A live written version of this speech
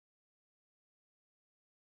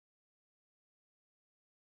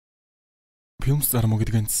ფილმს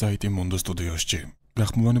წარმოგიდგენთ საიტი Mondo Studios-ში.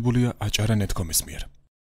 გახმოვანებულია აჭარა.net.com-ის მიერ.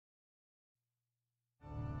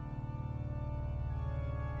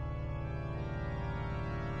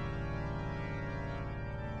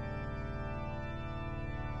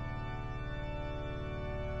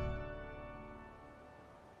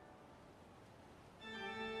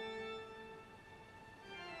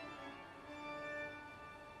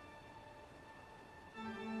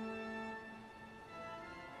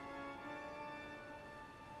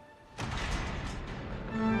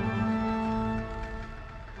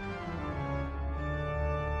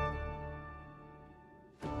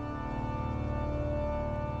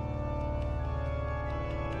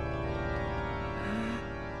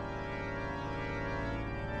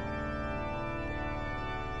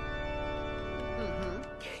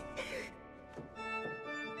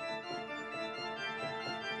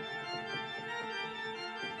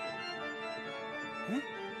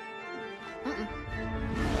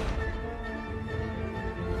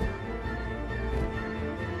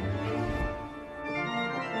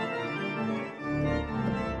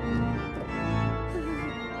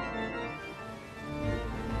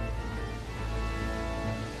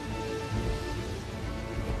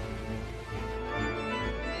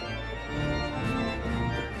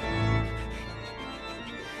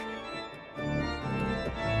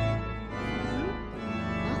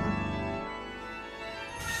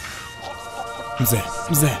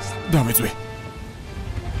 მზე, დავეწვი.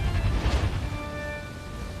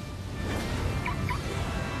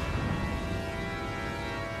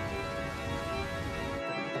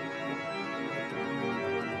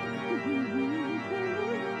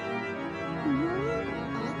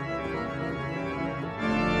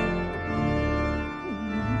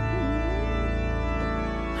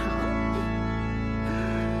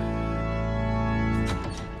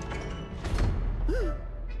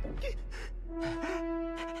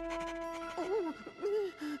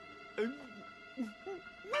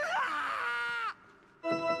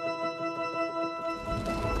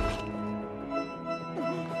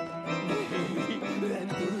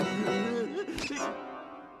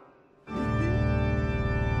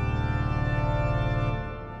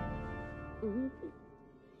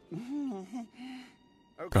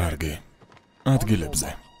 კარგი. ადგილებზე.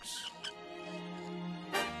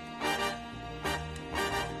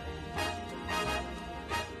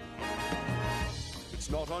 It's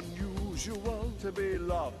not unusual to be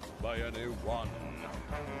loved by anyone.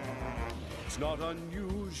 It's not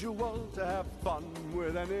unusual to have fun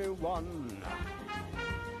with anyone.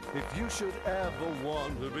 If you should ever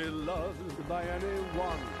want to be loved by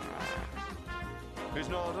anyone,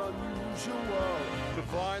 it's not unusual to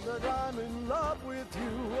find that I'm in love with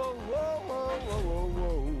you.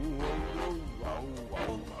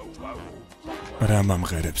 რა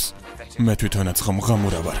მომღერებს? მე თვითონაც ხომ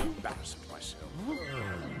ღამურა ვარ.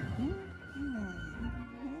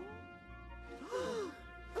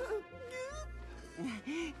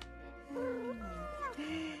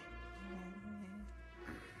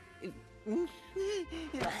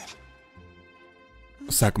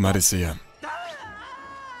 საკმარისია.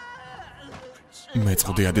 მე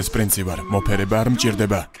წვდიადის პრინცი ვარ, მოფერება არ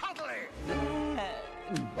მჭირდება.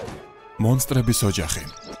 მონსტრების ოჯახი.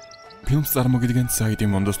 ფილმს წარმოგიდგენთ საიტი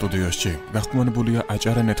Mondo Studios-ში. გახმოვანებულია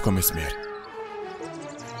აჭარა.net.com-ის მიერ.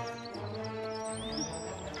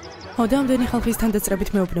 ოდამდენი ხალხის თანდაწრებით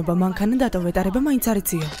მეუბნება, მანქანა დატოვე, ტარება მაინც არ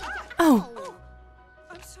იციო. აუ.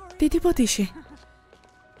 დიდი ბოდიში.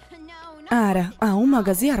 არა,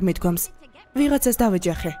 მაგაზი არ მიდგომს. ვიღაცას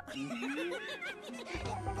დავეჯახე.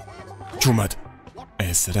 ჩუმად.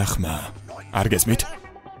 ეს რა ხმა? არ გესმით?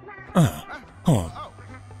 ხო.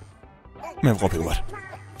 მე ვყოფილ ვარ.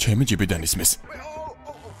 ჩემი ჯიბიდან ისმის.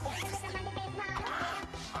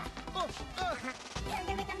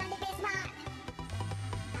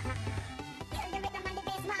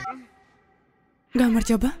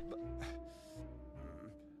 გამარჯობა.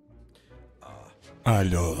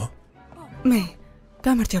 ალო. მე.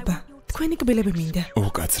 გამარჯობა. თქვენი კბილები მინდა.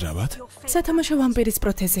 უკაცრავად? სათამაშო ვამპირის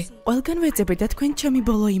პროთეზი. ყველგან ვეძებე და თქვენ ჩემი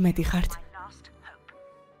ბოლო იმედი ხართ.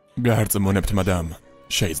 გარწმუნებთ, მადამ.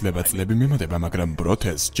 შეიძლება წლები მიმოდება, მაგრამ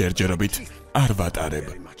პროთეზს ჯერჯერობით არ ვატარებ.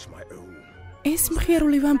 ეს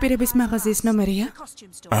მხიარული ვამპირების მაღაზიის ნომერია?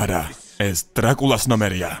 არა, ეს დრაკულას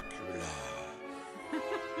ნომერია.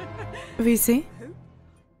 ვისი?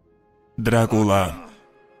 დრაკულა.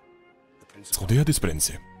 წვდიადის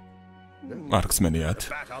პრინცი. არ გსმენიათ?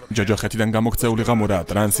 ჯოჯოხეთიდან გამოქცეული ღამურა,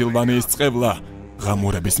 ტრანსილვანიის წყევლა,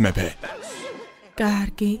 ღამურების მეფე.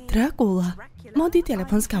 კარგი, დრაკულა. მოდი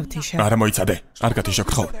ტელეფონს გავთიშა. არა მოიცადე, არ გათიშო,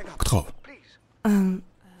 გთხოვ.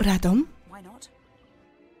 რატომ?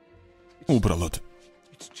 უბრალოდ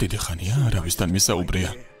დიდი ხანია არავისთან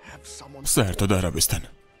მისაუბრია. საერთოდ არავისთან.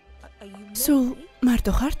 სულ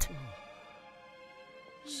მარტო ხართ?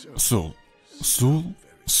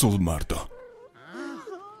 სულ მარტო.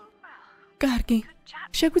 კარგი.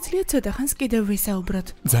 შეგვიძლია ცოტა ხანს კიდევ ვისაუბროთ.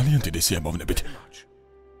 ძალიან დიდი სიამოვნებით.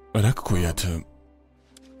 რა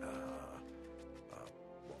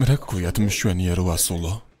გქვიათ მშვენიერო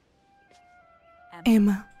ასულო?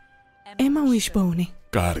 ემა ვიშბოუნი.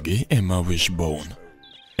 კარგი, ემა ვიშბოუნ.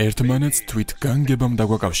 ერთმანეთს თვით განგებამ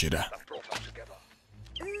დაგვაკავშირა.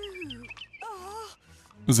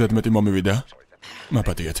 ზედმეტი მომივიდა?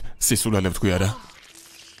 მაპატიეთ, სისულელე ვთქვი არა?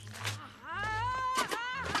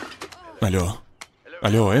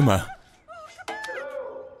 ალო, ემა?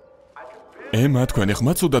 ემა, თქვენი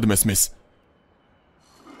ხმა ცუდად მესმის.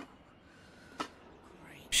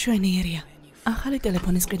 შვენიერია. ახალი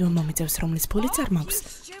ტელეფონის ყიდვა მომიწევს, რომლის ფულიც არ მაქვს.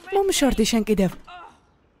 მომშორდი შენ კიდევ.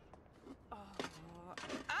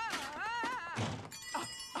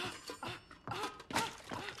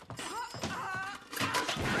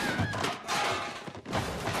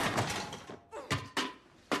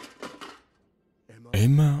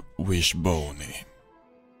 ემა ვიშბოუნი.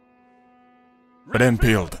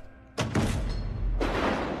 რენფილდ.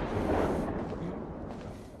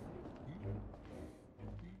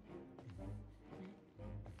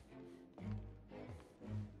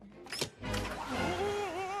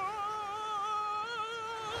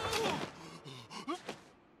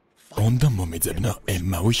 უნდა მომიძებნა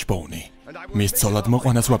ემა ვიშბოუნი. მის ცოლად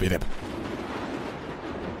მოყვანას ვაპირებ.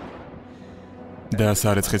 და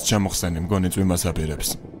სარეცხის ჩამოხსენი მგონი წვიმას აპირებს.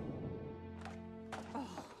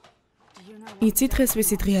 იცი დღეს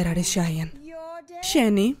ვისი დღე არ არის შაიან?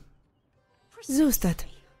 შენი? ზუსტად.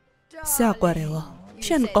 საყვარელო.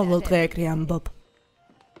 შენ ყოველ დღე ეგრე ამბობ.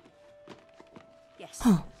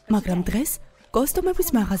 მაგრამ დღეს კოსტუმების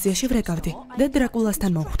მაღაზიაში ვრეკავდი და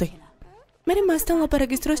დრაკულასთან მოვხვდი. მე მასთან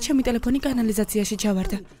ლაპარაკის დროს ჩემი ტელეფონი კანალიზაციაში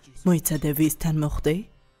ჩავარდა. მოიცადე ვისთან მოხვდი?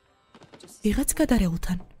 ვიღაც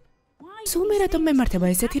გადარეულთან. სულ მე რატომ მემართება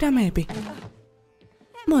ესეთი რამეები?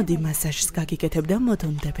 მოდი მასაჟს გაგიკეთებ და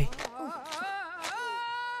მოდუნდები.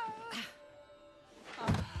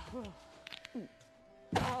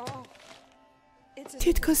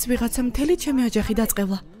 თითქოს ვიღაცა მთელი ჩემი ოჯახი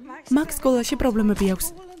დაწყევლა. მაქს სკოლაში პრობლემები აქვს.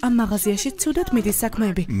 ამ მაღაზიაში ცუდად მიდის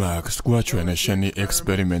საქმეები. მაქს, გვაჩვენე შენი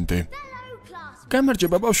ექსპერიმენტი.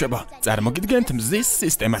 გამარჯობა ბავშვებო, წარმოგიდგენთ მზის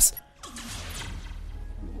სისტემას.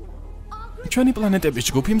 ჩვენი პლანეტების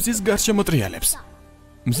ჯგუფი მზის გარშემო ტრიალებს.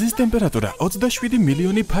 მზის ტემპერატურა 27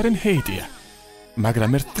 მილიონი ფარენჰეიტია.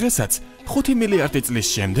 მაგრამ ერთ დღესაც 5 მილიარდი წლის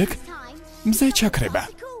შემდეგ მზე ჩაქრება.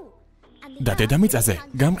 და დედამიწაზე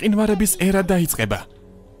გამყინვარების ერა დაიწყება.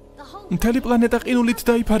 მთელი პლანეტა ყინულით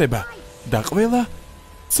დაიფარება და ყველა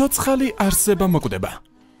ცოცხალი არსება მოკვდება.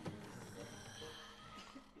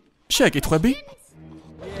 შეკითხვები?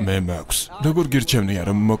 მე მაქვს. როგორ გირჩევნია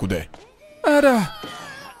რომ მოკვდე? არა.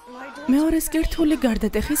 მეორეს კი რთული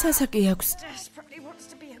გარდატეხის ასაკი აქვს.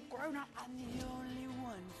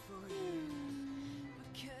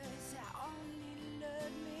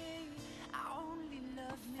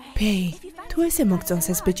 პეი, თუ ესე მოგწონს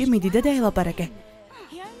ეს ბიჭი, მიდი და დაელაპარაკე.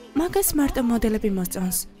 მაგას მარტო მოდელები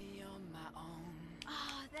მოსწონს.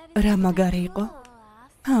 რა მაგარი იყო?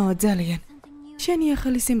 ძალიან. შენი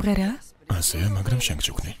ახალი სიმღერაა? ასეა, მაგრამ შენ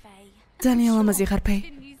გჯუქნი. ძალიან ლამაზი ხარ, პეი.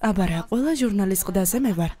 აბა რა, ყველა ჟურნალის ყდაზე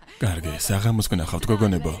მე ვარ. კარგი, საღამოს გნახავთ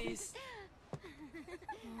გოგონებო.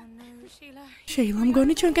 შეილა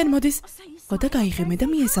მგონი ჩვენკენ მოდის. ხოდა გაიღიმე და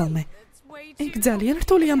მიესალმე. ეგ ძალიან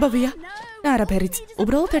რთული ამბავია. არაფერიც,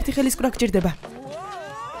 უბრალოდ ერთი ხელის კვრა გჭირდება.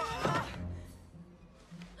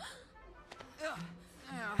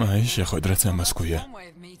 აი, შეხვედრაც ამას ქვია.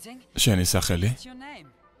 შენი სახელი?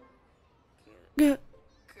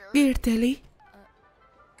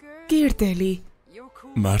 გირდელი.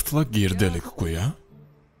 მართლა გირდელი გქვია?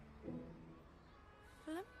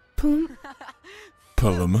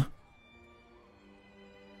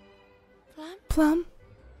 პლამ?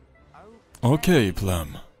 ოკეი, პლამ.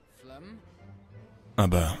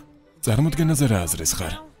 აბა, წარმოდგენაზე რა აზრის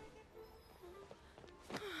ხარ?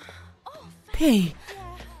 პეი.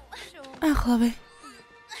 ახლავე.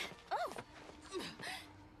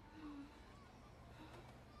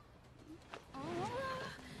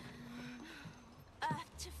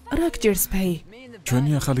 რა გჭირს, პეი?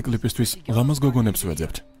 ჩვენი ახალი კლიპისთვის ლამაზ გოგონებს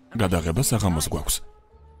ვეძებთ. გადაღება საღამოს გვაქვს.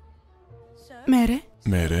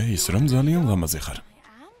 მერე ის რომ ძალიან ლამაზი ხარ.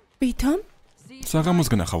 ვითომ? საღამოს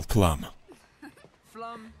გნახავ პლამ.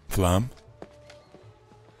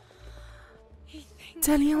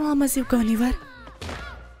 ძალიან ლამაზი ვგონი ვარ.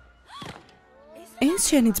 ეს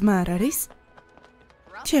შენი ძმა არ არის?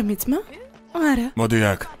 ჩემი ძმა? არა. მოდი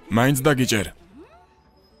აქ, მაინც დაგიჭერ.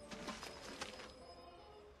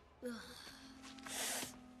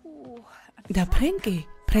 და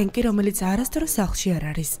ფრენკი, რომელიც არასდროს სახლში არ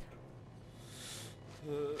არის.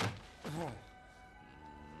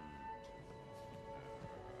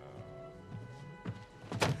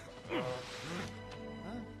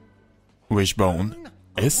 Wishbone,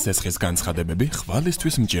 ეს სესხის განცხადებები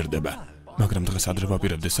ხვალისთვის მჭირდება, მაგრამ დღეს ადრე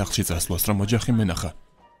ვაპირებდი სახლში წასვლას, რომ ოჯახი მენახა.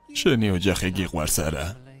 შენი ოჯახი გიყვარს არა?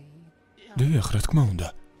 დიახ, რა თქმა უნდა.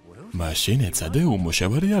 მაშინ ეცადე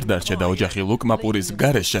უმუშევარი არ დარჩე და ოჯახი ლუკმაპურის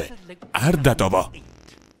გარეშე არ დატოვო.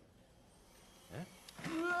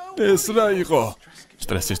 ეს რა იყო?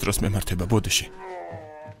 სტრესის დროს მემართება ბოდიში.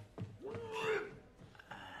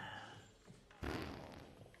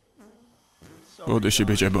 ბოდიში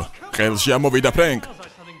ბიჭებო, ხელში ამოვიდა ფრენკ.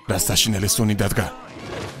 რა საშინელი სუნი დადგა.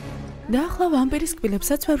 და ახლა ვამპირის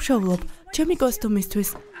კბილებსაც ვერ ვშოვლობ, ჩემი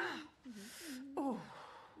კოსტუმისთვის.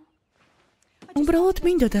 უბრალოდ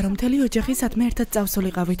მინდოდა რომ მთელი ოჯახი სადმე ერთად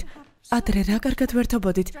წავსულიყავით. ადრე რა კარგად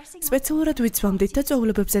ვერთობოდით, სპეციალურად ვიცვამდით და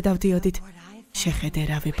წვეულებებზე დავდიოდით. შეხედე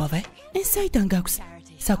რა ვიპოვე? ეს საიდან გაქვს?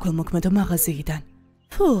 საქველმოქმედო მაღაზიიდან.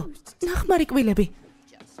 ფუ, ნახმარი კბილები.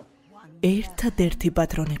 ერთადერთი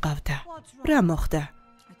პატრონი ყავდა. რა მოხდა?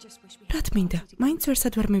 რა თმინდა, მაინც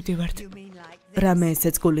ვერსად ვერ მივდივართ. რამე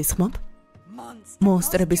ესეც გულისხმობ?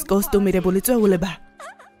 მონსტრების კოსტუმირებული წვეულება.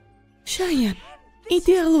 შაიან,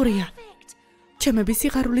 იდეალურია. ჩემები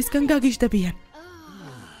სიხარულისგან გაგიჟდებიან.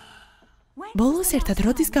 ბოლოს ერთად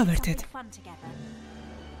როდის გავერთეთ?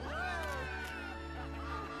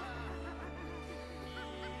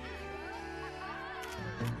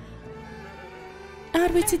 არ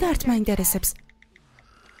ვიცი და არც მაინტერესებს.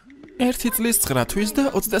 1 წლის 9 თვის და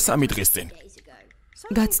 23 დღის წინ.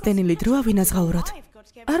 გაცდენილი დროა ვინაზღაუროთ.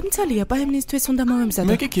 არ მცალია პაემნისთვის უნდა მოვემზადო.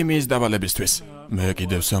 მე კი ქიმიის დავალებისთვის. მე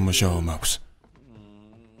კიდევ სამუშაო მაქვს.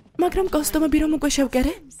 მაგრამ კოსტუმები რომ უკვე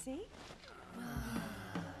შევკერე?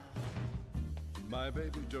 My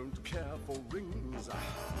baby don't care for rings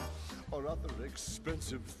or other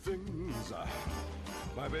expensive things.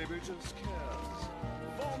 My baby just cares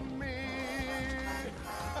for me.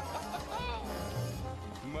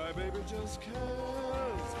 My baby just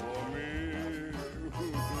cares for me.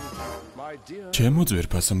 My dear. ჩემო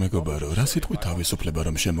ძვირფასო მეგობარო, რა სიტყვი თავისუფლება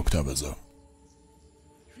რომ შემოგთავაზო?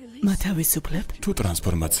 მათავისუფლებ? თუ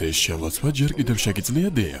ტრანსფორმაციის შელოცვა ჯერ კიდევ შეგიძლია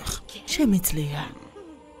დიახ. შემიძლია.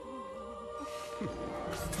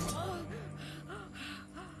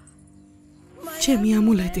 ჩემი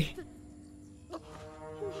ამულეტი.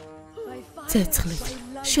 ცეცხლით,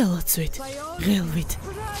 შელოცვით, ღელვით,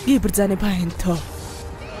 გიბრძანება ენთო.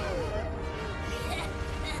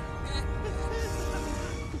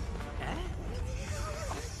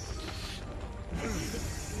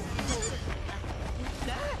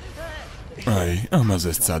 აი,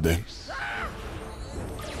 ამაზე სცადე.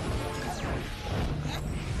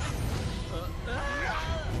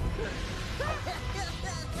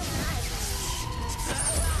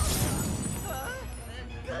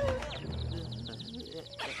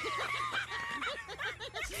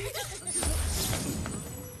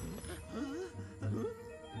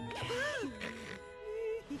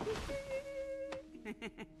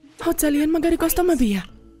 ძალიან მაგარი კოსტუმებია.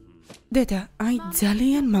 დედა, აი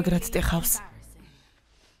ძალიან მაგრად ტეხავს.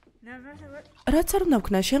 რაც არ უნდა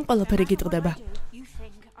ვქნა, შენ ყველაფერი გიტყდება.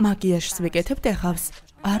 მაგიაშს ვიკეთებ ტეხავს,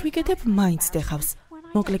 არ ვიკეთებ მაინც ტეხავს.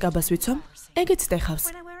 მოკლე კაბას ვიცომ, ეგეც ტეხავს.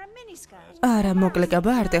 არა, მოკლე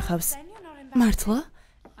კაბა არ ტეხავს. მართლა?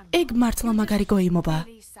 ეგ მართლა მაგარი გოიმობაა.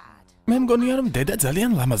 მე მგონია რომ დედა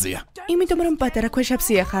ძალიან ლამაზია. იმიტომ რომ პატარა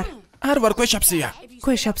ქვეშაფსია ხარ. არ ვარ ქვეშაფსია.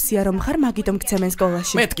 ქვეშაფსია რომ ხარ, მაგიტომ გცემენ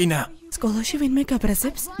სკოლაში. მეტკინა. სკოლაში ვინმე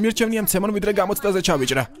გაბრაზებს? მირჩევნია მცემონ ვიდრე გამოცდაზე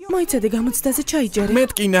ჩავიჭრა. მოიცადე გამოცდაზე ჩაიჯერი.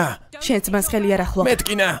 მეტკინა. შენ ძმას ხელი არ ახლო.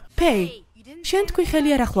 მეტკინა. ფეი, შენ თქვი ხელი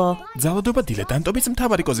არ ახლო. ძალადობა დილეტანტობის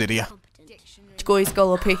მთავარი კოზირია. ჭკუის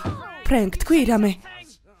კოლოფი. ფრენკ, თქვი რამე.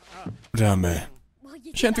 რამე.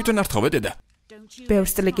 შენ თვითონ არ თხოვე დედა.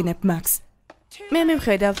 ბევრს წლიკინებ მაქს. მე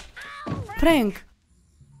მივხედავ. ფრენკ,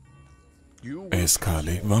 ეს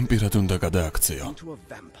ქალი ვამპირად უნდა გადააქციო.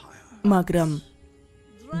 მაგრამ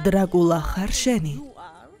დრაკულა ხარ შენი?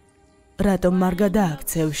 რატომ არ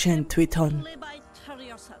გადააქცევ შენ თვითონ?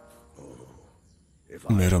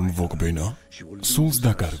 მე რომ ვუგბინო, სულს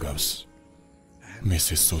დაკარგავს.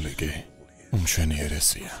 მისი სული კი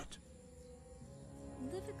უმშვენიერესია.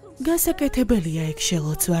 გასაკეთებელია ეგ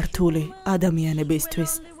შელოცვა რთული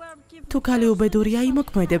ადამიანებისთვის. თუ ქალი უბედურია,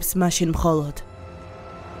 იმოქმედებს მაშინ მხოლოდ.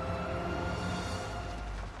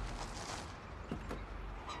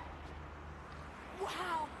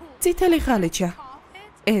 წითელი ხალიჩა.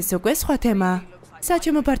 ეს უკვე სხვა თემაა.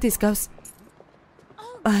 საჩემო პარტიის გავს.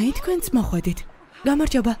 აი, თქვენც მოხვედით.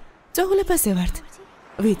 გამარჯობა. წოღულებაზე ვართ.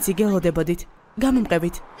 ვიცი, გელოდებოდით.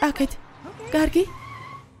 გამომყევით. აქეთ. კარგი?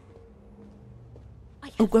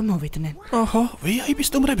 უკვე მოვიდნენ. ოჰო, VIP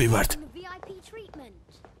სტუმრები ვართ.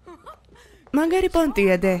 მაგარი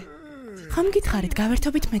პონტია დე. ხომ გითხარით,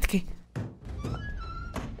 გავერთობით მეთქი.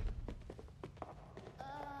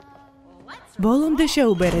 ბოლომდე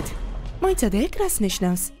შეუბერეთ. მოიცადე, ეგ რას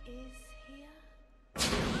ნიშნავს?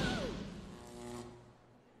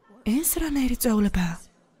 ეს რანაირი წვეულებაა?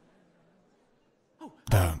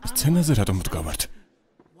 და სცენაზე რატომ ვდგავართ?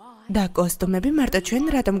 და კოსტუმები მარტო ჩვენ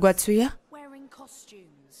რატომ გვაცვია?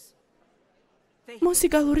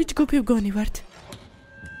 მუსიკალური ჯგუფი ვგონი ვართ.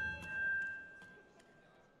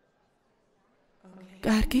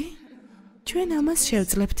 კარგი, ჩვენ ამას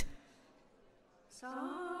შევძლებთ.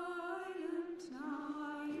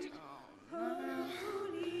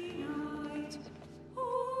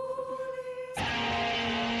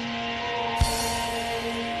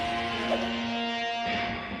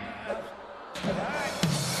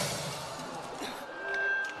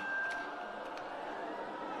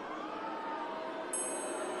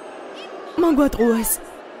 მოგვატყუეს.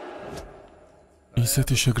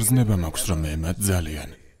 ისეთი შეგრძნება მაქვს, რომ მე მათ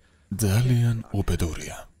ძალიან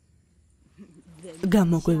უბედურია.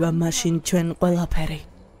 გამოგვივა მაშინ ჩვენ ყველაფერი.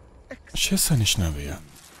 შესანიშნავია.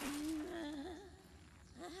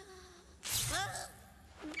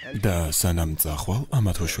 და სანამ წახვალ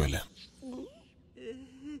ამათ უშველე.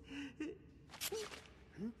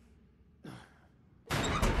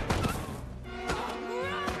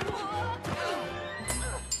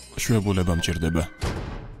 შვებულება მჭირდება.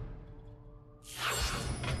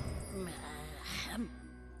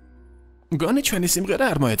 გონი ჩვენი სიმღერა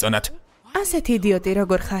არ მოეწონათ. ასეთი იდიოტი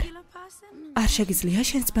როგორ ხარ? არ შეგიძლია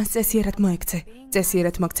შენს მას წესიერად მოექცე.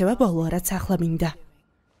 წესიერად მოქცევა ბოლოა, რაც ახლა მინდა.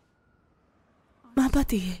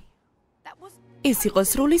 მაბადიე. ის იყო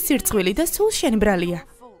სრული სირცხვილი და სულ შენი ბრალია.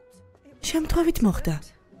 შემთხვევით მოხდა.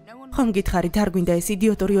 ხომ გითხარით, არ გვინდა ეს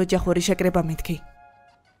იდიოტური ოჯახური შეკრება მეთქი?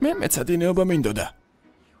 მე მეცადინეობა მინდოდა.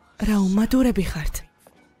 რა უმადურები ხართ?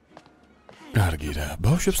 კარგი რა,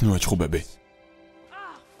 ბავშვებს ნუაჩხუბები.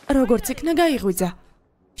 როგორც იქნა გაიღვიძა.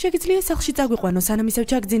 შეგიძლია სახლში წაგვიყვანო, სანამ ისევ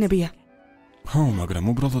ჩაგძინებია. ხო, მაგრამ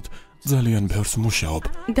უბრალოდ ძალიან ბევრს მუშაობ.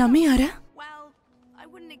 და მე არა?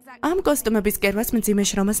 ამ კოსტუმების კერვას მძიმე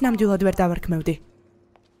შრომას ნამდვილად ვერ დავარქმევდი.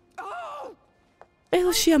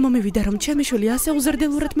 ყელში ამომივიდა, რომ ჩემი შვილი ასე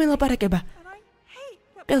უზრდილურად მელაპარაკება.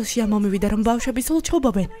 ყელში ამომივიდა, რომ ბავშვები სულ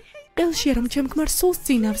ჩხუბობენ. ყელშია, რომ ჩემ ქმარს სულ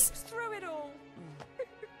სცინავს.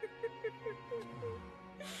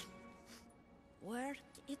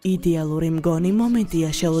 იდეალური მგონი მომენტია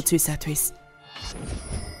შელოცვისათვის.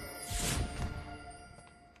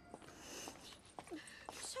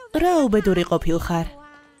 რა უბედური ყოფილ ხარ?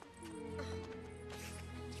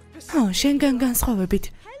 ხო, შენგან განსხვავებით.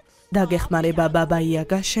 დაგეხმარება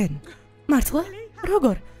ბაბაიაგა შენ. მართლა?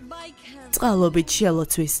 როგორ? წყალობით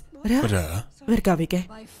შელოცვის. რა? ვერ გავიგე.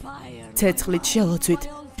 ცეცხლით შელოცვით,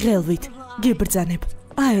 ღელვით, გიბრძანებ.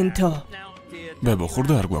 აენთო. ბებო,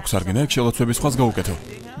 ხურდა არ გვაქვს, არ გინდა ეგ შელოცვების სხვას გაუკეთო.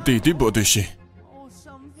 დიდი ბოდიში.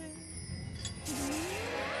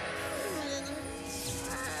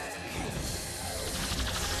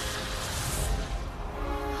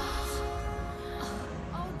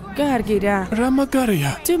 კარგი რა. რა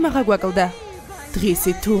მაგარია. ძიმაღა გვაკლდა.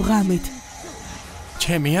 დღისით თუ ღამით.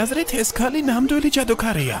 ჩემი აზრით ეს ქალი ნამდვილი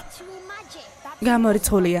ჯადოქარია.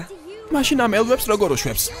 გამორიცხულია. მაშინ ამ ელვებს როგორ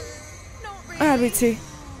უშვებს? არ ვიცი.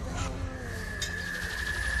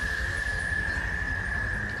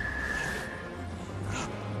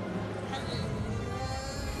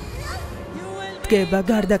 დგება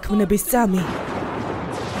გარდაქმნების წამი.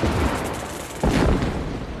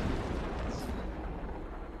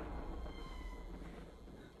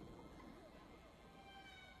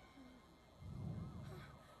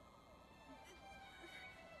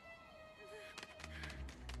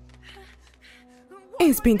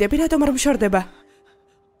 ეს ბინდები რატომ არ მშორდება?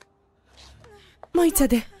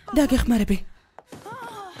 მოიცადე, დაგეხმარები.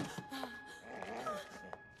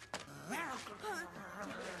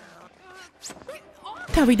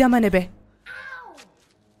 თავი დამანებე.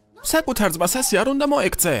 საკუთარ ძმას ასე არ უნდა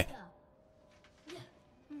მოექცე.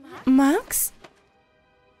 მაქს?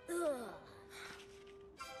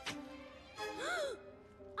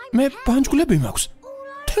 მე პანჯგლები მაქვს.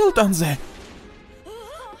 თელტანზე.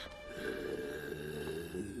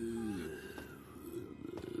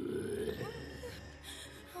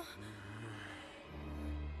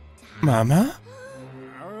 მამა?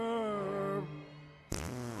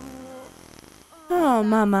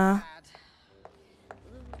 მამა.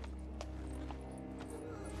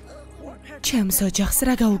 ჩემს ოჯახს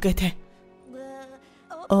რა გაუკეთე?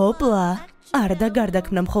 ოპლა, არა და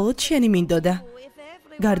გარდაქმნა მხოლოდ შენი მინდოდა.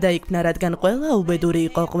 გარდაიქმნა, რადგან ყველა უბედური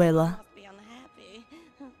იყო ყველა.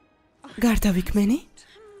 გარდავიქმენი?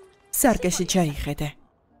 სარკეში ჩაიხედე.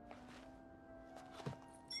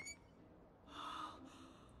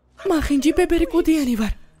 მახინჯი ბებერი კუდიანი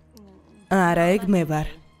ვარ. არა, ეგ მე ვარ.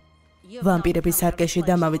 ვამპირების სარკეში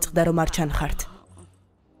დამავიწყდა, რომ არ ჩანხართ.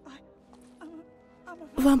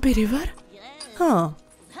 ვამპირი ვარ? ხო.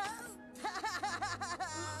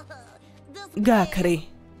 გაქრი.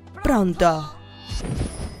 პრონტო.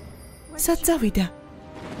 სად წავიდა?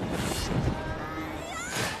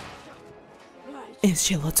 ეს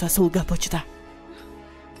შელოცვა სულ გაბოჭდა.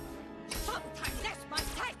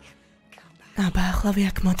 აბა, ახლავე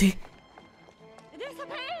აქ მოდი.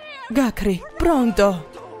 გაქრი, პრონტო.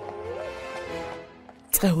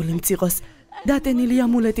 წეული მწიყოს. დატენილი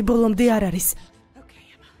ამულეტი ბოლომდე არ არის.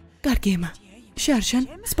 კარგი ემა. შარშან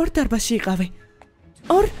სპორტ დარბაზში იყავი.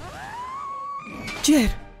 ორ. ჯერ.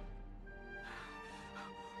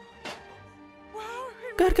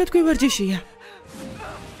 კარგად გვივარჯიშია.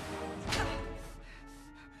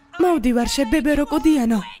 მოვდივარ ბებერო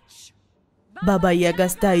კუდიანო. ბაბა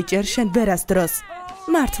იაგას დაიჭერ შენ ვერას დროს.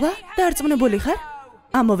 მართლა? დარწმუნებული ხარ?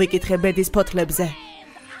 ამოვიკითხე ბედის ფოთლებზე.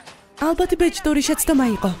 ალბათ ბეჭდური შეცდომა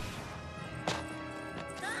იყო.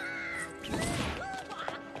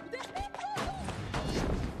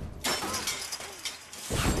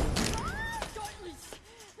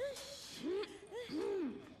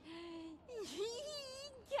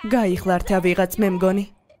 გაიხლართა ვიღაც მე მგონი.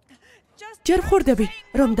 ჯერ ხურდები,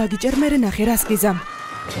 რომ დაგიჭერ მერე ნახე რას გიზამ.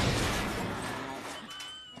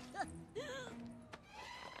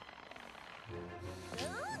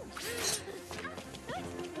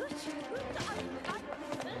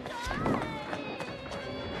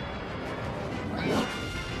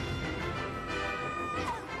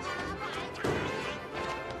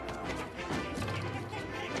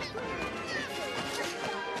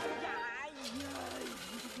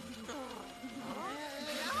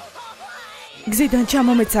 გზიდან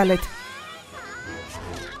ჩამომეცალეთ.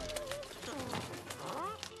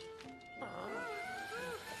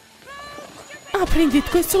 აფრინდი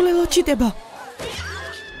თქვენ სულელო ჩიტება.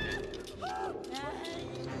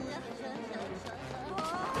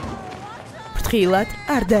 ფრთხილად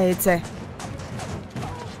არ დაეცე.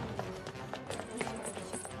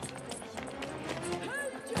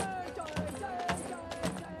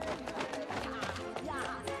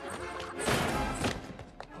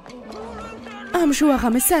 ამ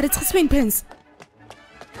შუაღამეს სარეცხს ვინ ფენს?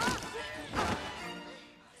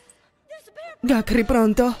 გაქრი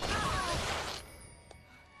პრონტო.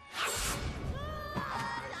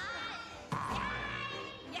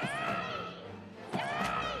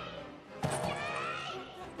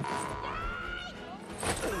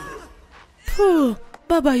 ფუ,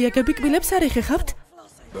 ბაბა იაგები კბილებს არ ეხეხავთ?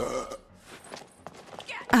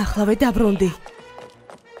 ახლავე დაბრუნდი.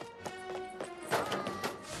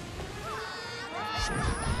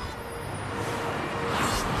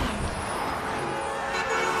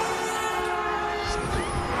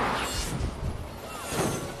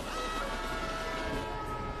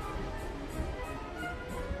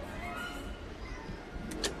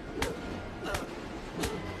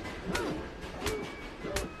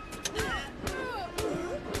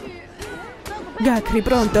 Gakri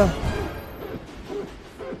pronto.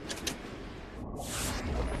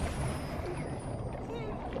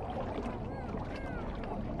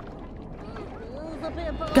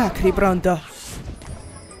 Gakri pronto.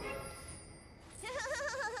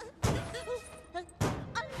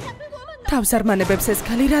 თავს არ მანებებს ეს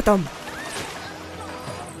ქალი რატომ?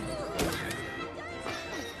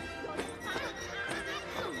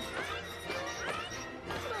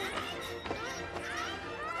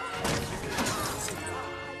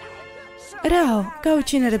 რაო,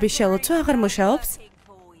 გაუჩინარების შელოცვა აღარ მუშაობს?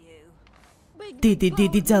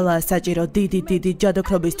 დიდი ძალაა საჭირო, დიდი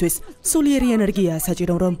ჯადოქრობისთვის, სულიერი ენერგიაა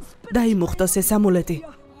საჭირო, რომ დაიმუხტოს ეს ამულეტი.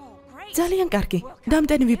 ძალიან კარგი,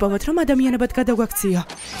 დამტენი ვიპოვოთ, რომ ადამიანებად გადაგვაქციო.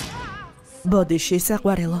 ბოდიში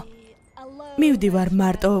საყვარელო. მივდივარ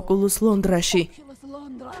მარტო ოკულუს ლონდრაში.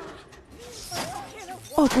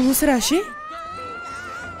 ოკულუს რაში?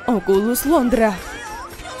 ოკულუს ლონდრა.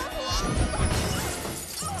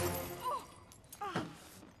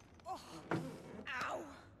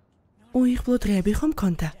 უიღბლო დღეები ხომ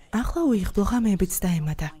მქონდა? ახლა უიღბლო ღამეებიც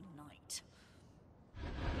დაემატა.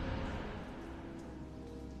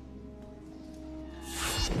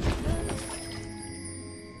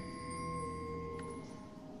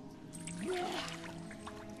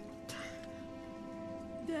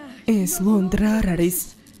 ეს ლონდრა არ არის.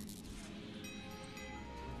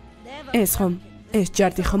 ეს ხომ, ეს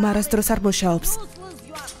ჯარდი ხომ არასდროს არ მუშაობს.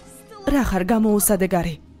 რა ხარ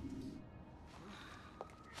გამოუსადეგარი?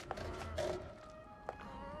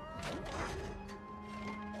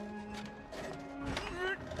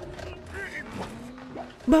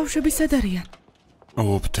 ბავშვები სად არიან?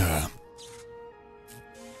 ოპტა.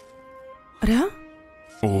 რა?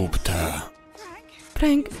 ოპტა.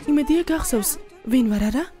 ფრენკ, იმედია გახსოვს, ვინ ვარ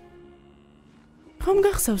არა? ხომ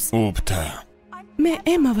გახსოვს? ოპტა. მე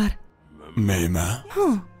ემა ვარ. მემა. ხო,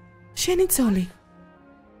 შენი ცოლი.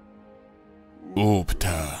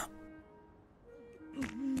 ოპტა.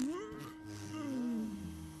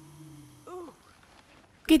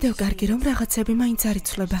 კიდევ კარგი რომ რაღაცები მაინც არ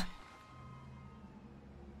იცვლება.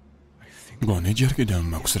 გონი ჯერ კიდევ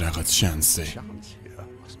მაქვს რაღაც შანსი.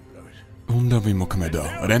 უნდა ვიმოქმედო,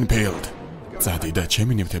 რენფილდ. წადი და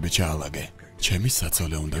ჩემი ნივთები ჩაალაგე. ჩემი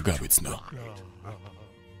საცოლე უნდა გავიცნო.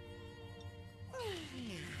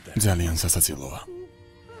 ძალიან სასაცილოა.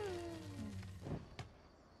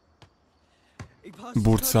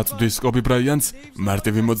 ბურთს აწვდის კობი ბრაიანს,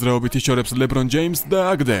 მარტივი მოძრაობით იშორებს ლებრონ ჯეიმს და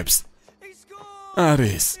აგდებს.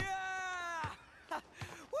 არის.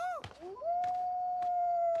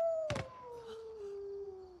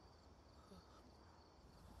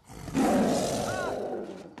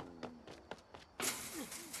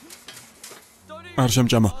 არ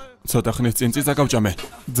შემჭამა, ცოტა ხნის წინ წიწაკავჭამე.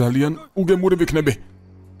 ძალიან უგემური ვიქნები.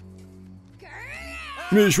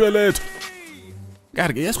 მიშველეთ.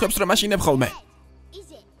 კარგი, ეს ხვებს რომ მაშინებ ხოლმე.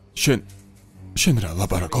 შენ რა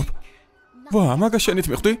ლაპარაკობ? ვა, მაგას შენით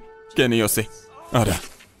მიხვდი? გენიოსი. არა.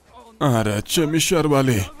 არა, ჩემი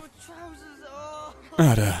შარვალი.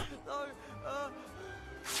 არა.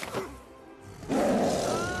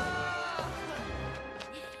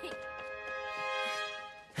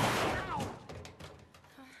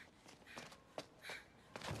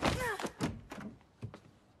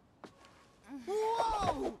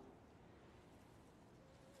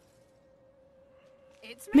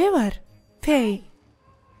 მე ვარ, ფეი.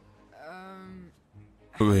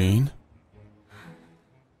 ვინ?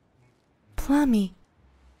 პლამი.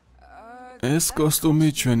 ეს კოსტუმი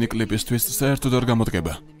ჩვენი კლიპისთვის საერთოდ არ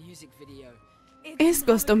გამოდგება. ეს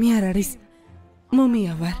კოსტუმი არ არის.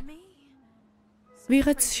 მუმია ვარ.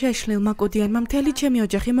 ვიღაც შეშლილმა კუდიანმა მთელი ჩემი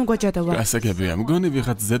ოჯახი მოგვაჯადოვა. გასაგებია, მგონი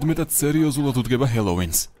ვიღაც ზედმეტად სერიოზულად უდგება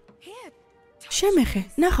ჰელოვინს. შემეხე,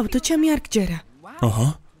 ნახავ თუ ჩემი არ გჯერა. ოჰო,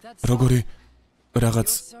 როგორი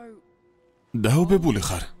რაღაც დაუბებული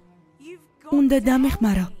ხარ. უნდა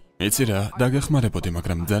დამეხმარო. იცი რა, დაგეხმარებოდი,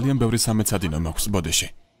 მაგრამ ძალიან ბევრი სამეცადინო მაქვს ბოდიში.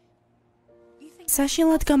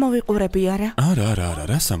 საშინლად გამოვიყურები არა? არა,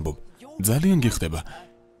 რას ამბობ? ძალიან გიხდება.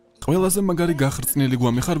 ყველაზე მაგარი გახრწნილი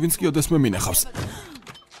გვამი ხარ, ვინც კი ოდესმე მინახავს.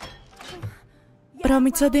 რომ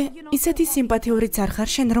იცოდე, ისეთი სიმპათიურიც არ ხარ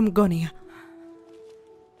შენ რომ გონია.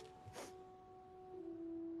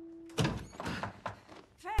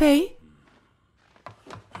 ფეი?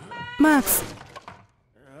 მაქს.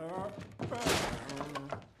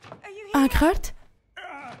 აქ ხართ?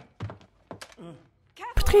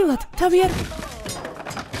 ფრთხილად, თავი არ...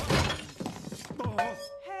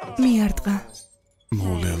 მიარტყა.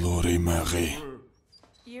 მოლელორი მაღი.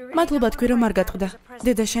 მადლობა თქვი რომ არ გატყდა.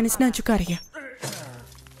 დედა შენის ნაჩუქარია.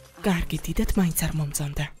 კარგი, დიდად მაინც არ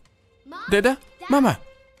მომწონდა. დედა? მამა?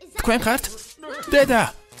 თქვენ ხართ? დედა!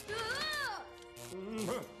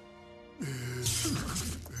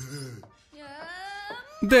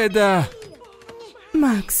 დედა!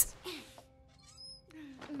 მაქს.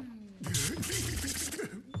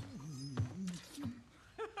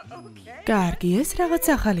 კარგი, ეს რაღაც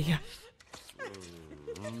ახალია.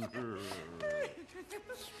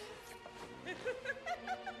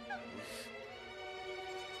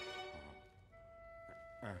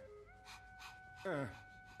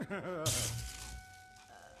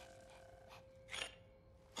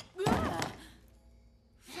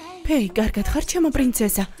 ფეი, კარგად ხარ ჩემო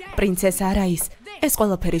პრინცესა. პრინცესა არა ის. ეს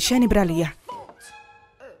ყველაფერი შენი ბრალია.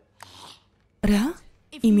 რა?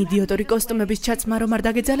 იმ იდიოტორი კოსტუმების ჩაცმა რომ არ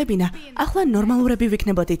დაგეძალებინა, ახლა ნორმალურები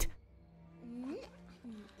ვიქნებოდით.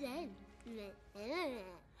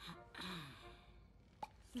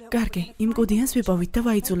 კარგი, იმ კუდიანს ვიპოვით და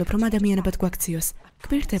ვაიძულებ რომ ადამიანებად გვაქციოს.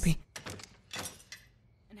 გვირდები.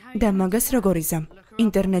 და მაგას როგორ იზამ?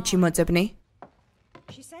 ინტერნეტში მოძებნი?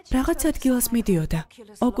 რაღაც ადგილას მიდიოდა.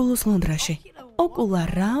 ოკულუს ლონდრაში. ოკულა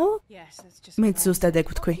რაო? მეც ზუსტად ეგ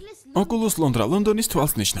ვთქვი. ოკულუს ლონდრა ლონდონის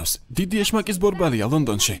თვალს ნიშნავს. დიდი ეშმაკის ბორბალია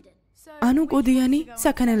ლონდონში. ანუ კუდიანი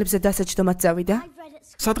საქანელებზე დასაჯდომად წავიდა?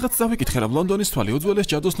 სადღაც წავიკითხე რა ლონდონის თვალი უძველეს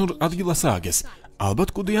ჯადოსნურ ადგილას ააგეს. ალბათ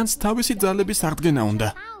კუდიანს თავისი ძალების აღდგენა უნდა.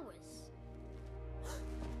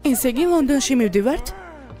 ესე იგი ლონდონში მივდივართ?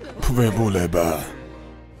 ფვებულება.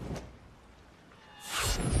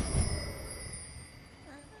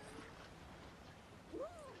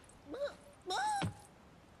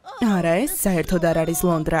 არა, ეს საერთოდ არ არის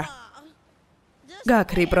ლონდრა.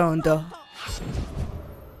 გაქრი პრონტო.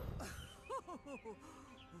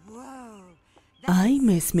 აი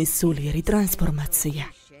მესმის სულიერი ტრანსფორმაცია.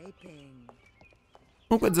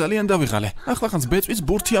 უკვე ძალიან დავიღალე. ახლა ხანს ბეწვის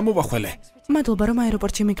ბურთი ამოვახველე. მადლობა რომ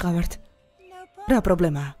აეროპორტში მიყავართ. რა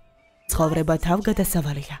პრობლემაა? ცხოვრება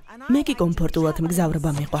თავგადასავალია. მე კი კომფორტულად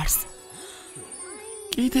მგზავრება მიყვარს.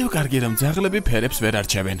 კიდევ კარგი რომ ძაღლები ფერებს ვერ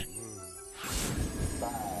არჩევენ.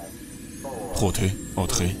 5,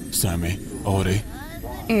 4, 3, 2.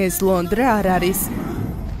 ეს ლონდრა არ არის.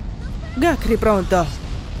 გაქრი პრონტო.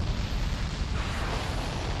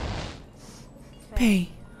 პეი,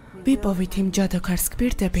 ვიპოვით იმ ჯადოქარს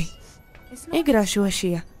გვირდები. ეგ რა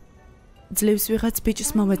შუაშია. ძლივს ვიღაც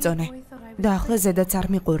ბიჭს მომეწონე და ახლა ზედაც არ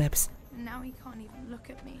მიყურებს.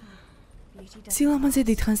 სილამაზე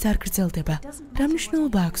დიდხანს არ გრძელდება. რა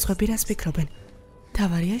მნიშვნელობა აქვს ხვები რას ფიქრობენ?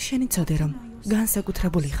 თავარია შენი ცოდე რომ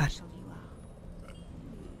განსაკუთრებული ხარ.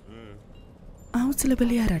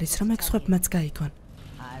 აუცილებელი არ არის რომ ეგ სხვებმაც გაიგონ.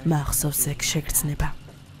 მახსოვს ეგ შეგრძნება.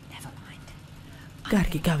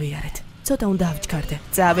 კარგი გავიარეთ. ცოტა უნდა ავჩქარდე.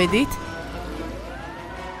 წავედით?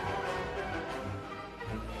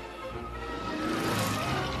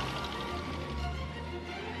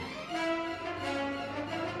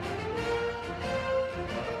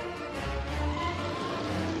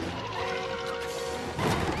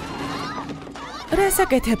 რას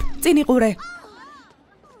აკეთებ? წინ იყურე.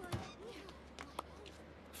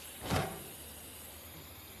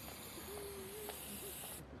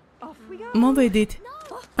 მოვედით.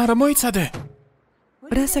 არა მოიცადე.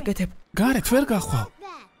 რას აკეთებ? გარეთ ვერ გახვალ.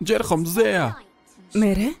 ჯერ ხომ მზეა.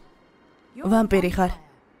 მერე? ვამპირი ხარ.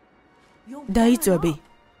 დაიწვევი.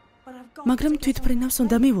 მაგრამ თვითფრინავს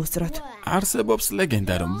უნდა მივუსწროთ. არსებობს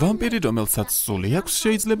ლეგენდა რომ ვამპირი რომელსაც სული აქვს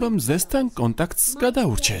შეიძლება მზესთან კონტაქტს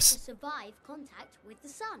გადაურჩეს.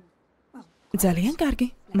 ძალიან კარგი.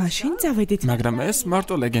 მაშინ წავედით. მაგრამ ეს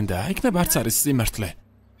მარტო ლეგენდაა, იქნებ არც არის სიმართლე.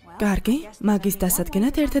 კარგი, მაგის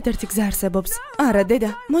დასადგენად ერთადერთი გზა არსებობს. არა,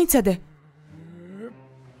 დედა, მოიცადე.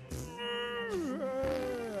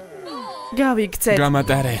 გავიქცეთ.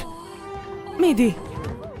 გამატარე. მიდი.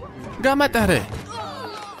 გამატარე.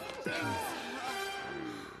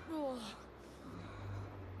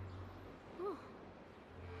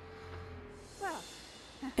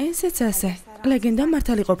 ესეც ასე. ლეგენდა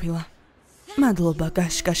მართალი ყოფილა. მადლობა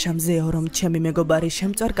გაშკაშა მზეო რომ ჩემი მეგობარი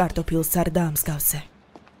შემწვარ კარტოფილს არ დაამსგავსე.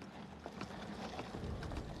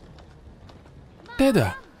 დედა,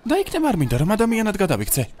 დაიქნებ არ მინდა რომ ადამიანად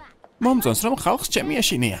გადავიქცე. მომწონს რომ ხალხს ჩემი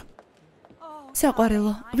ეშინია.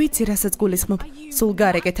 საყვარელო, ვიცი რასაც გულისხმობ. სულ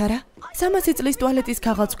გარეკეთ არა? 300 წლის ტუალეტის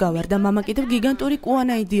ქაღალდს გავარ და მამა კიდევ გიგანტური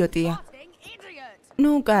კუანა იდიოტია.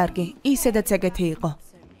 ნუ კარგი, ისედაც ეგეთი იყო.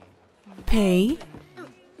 პეი?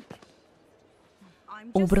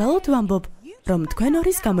 უბრალოდ ვამბობ, რომ თქვენ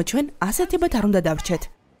ორის გამო ჩვენ ასეთებად არ უნდა დავრჩეთ.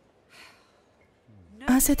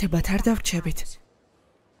 ასეთებად არ დავრჩებით.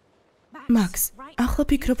 მაქს, ახლა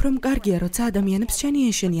ფიქრობ რომ კარგია როცა ადამიანებს შენი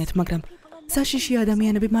ეშენიათ, მაგრამ საშიში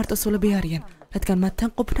ადამიანები მარტოსულები არიან, რადგან მათთან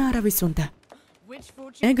ყოფნა არავის უნდა.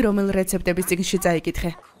 ეგ რომელ რეცეპტების წიგნში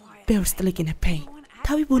წაიკითხე. ბევრს ტლიკინებ პეი.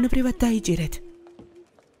 თავი ბუნებრივად დაიჭირეთ.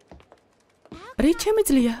 რით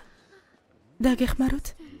შემიძლია? დაგეხმაროთ?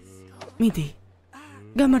 მიდი.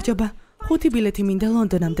 გამარჯობა, 5 ბილეთი მინდა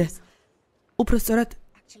ლონდონამდე. უпроსწორად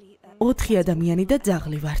 4 ადამიანი და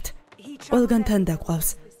ძაღლი ვართ. ყველგან თან დაგვყავს.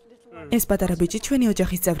 ეს პატარა ბიჭი ჩვენი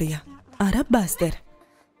ოჯახის წევრია. არა, ბასტერ.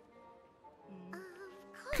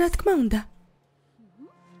 რა თქმა უნდა.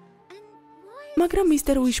 მაგრამ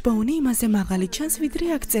მისტერ უიშბოუნი იმაზე მაღალი ჩანს, ვიდრე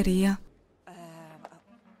აქ წერია.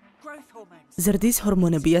 ზრდის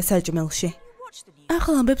ჰორმონებია საჭმელში.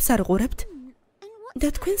 ახლა ამბებს არ ყურებთ? და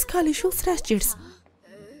თქვენს ქალიშვილს რა სჭირს?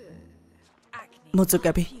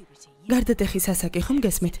 მოწუკები. გარდა ტეხის ასაკი ხომ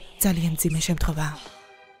გესმით? ძალიან მძიმე შემთხვევაა.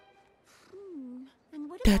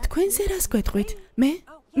 და თქვენზე რას გვეტყვით?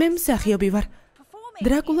 მე მსახიობი ვარ.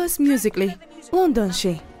 დრაკულას მიუზიკლი,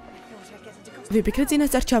 ლონდონში. ვიფიქრე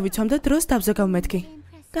წინასწარ ჩავიცვამ და დროს დავზე გავმეთქი.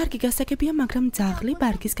 კარგი გასაგებია, მაგრამ ძაღლი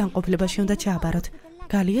პარკის განყოფილებაში უნდა ჩააბაროთ.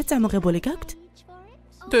 გალია წამოღებული გაქვთ?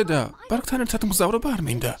 დედა, პარკთან ერთად მგზავრობა არ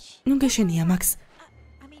მინდა. ნუ გეშენია, მაქს.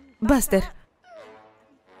 ბასტერ.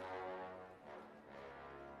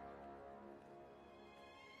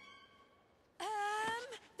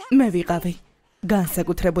 მე ვიყავი.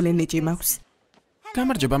 განსაკუთრებული ნიჭი მაქვს.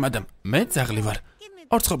 გამარჯობა, მადამ. მე ძაღლი ვარ.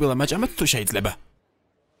 ორცხობილა მაჭამეთ თუ შეიძლება.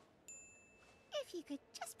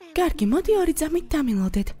 კარგი, მოდი 2 წამით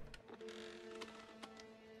დამილოდეთ.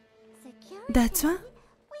 დაცვა?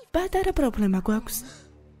 პატარა პრობლემა გვაქვს.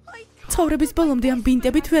 ცხოვრების ბოლომდე ამ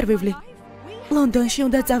ბინტებით ვერ ვივლი. ლონდონში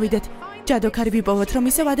უნდა წავიდეთ. ჯადოქარი ვიპოვოთ, რომ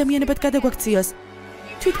ისევ ადამიანებად გადაგვაქციოს.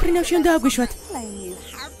 თვითფრინავში უნდა აგვიშვათ.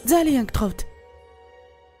 ძალიან გთხოვთ.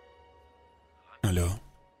 ალო.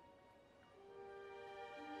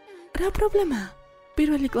 რა პრობლემაა?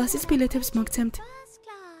 პირველი კლასის ბილეთებს მოგცემთ.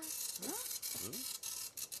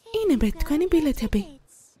 ინებეთ თქვენი ბილეთები.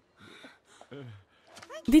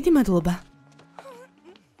 დიდი მადლობა.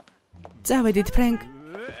 წავედით, ფრენკ.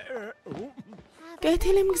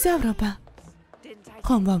 კეთილი მგზავრობა.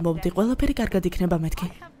 ხომ ვამბობდი, ყველაფერი კარგად იქნება მეთქი.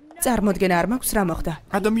 წარმოდგენა არ მაქვს რა მოხდა.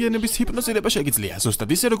 ადამიანების ჰიპნოზირება შეგიძლია, ზუსტად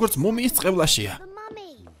ისე როგორც მუმიის წყევლაშია.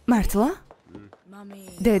 მართლა?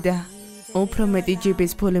 დედა, უფრო მეტი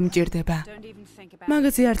ჯიბის ფული მჭირდება.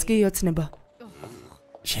 მაგაზე არც კი იოცნებო.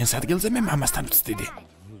 შენს ადგილზე მე მამასთან ვწდიდი.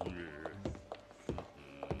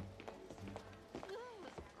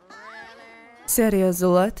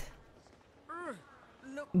 სერიოზულად?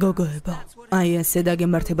 გოგოებო, აი ესე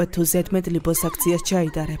დაგემართებათ თუ ზედმეტ ლიპოსაქციას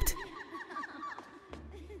ჩაიდარებთ.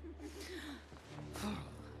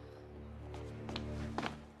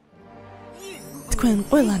 თქვენ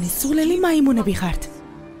ყველანი სულელი მაიმუნები ხართ.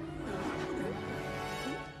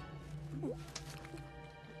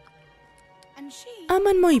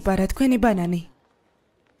 ამან მოიპარა თქვენი ბანანი.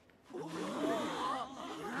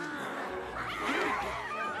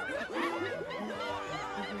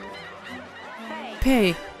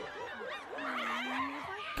 ფეი.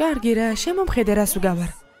 კარგი რა, შემომხედე რას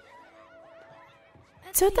ვგავარ.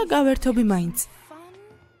 ცოტა გავერთობი მაინც.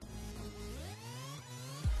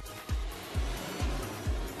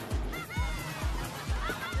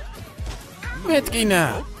 მეთკინა.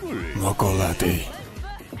 მოკოლადი.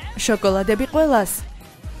 შოკოლადები ყველას.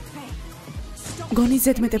 გონი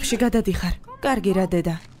ზედმეტებში გადადიხარ. კარგი რა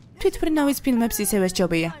დედა. თვითფრინავის ფილმებს ისევე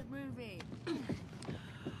სჯობია.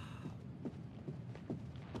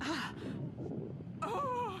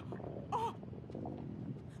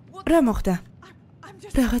 რა მოხდა?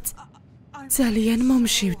 რაღაც ძალიან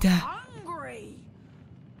მომშივდა.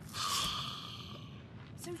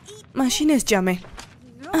 მაშინ ეს ჯამე.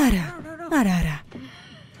 არა.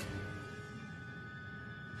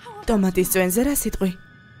 ტომატის წვენზე რა სიტყვი?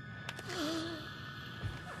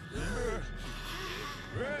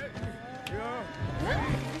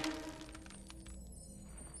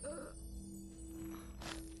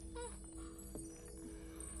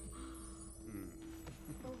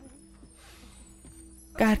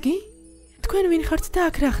 კარგი? თქვენ ვინ ხართ და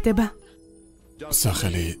აქ რა ხდება?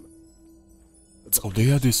 სახელი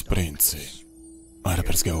წყდიადის პრინცი.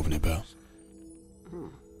 არაფერს გაუბნება.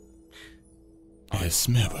 ეს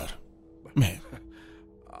მე ვარ. მე.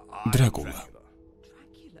 დრაკულა.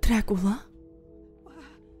 დრაკულა?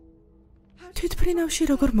 თვითფრინავში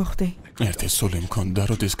როგორ მოხდი? ერთი სული მქონდა,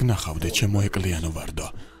 როდის გნახავდე ჩემო ეკლიანო ვარდო.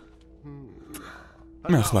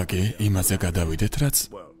 ახლა კი იმაზე გადავიდეთ, რაც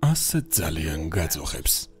ასე ძალიან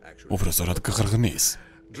გაწუხებს. უბრალოდ გღრღნის.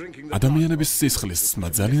 ადამიანების სისხლის ცმა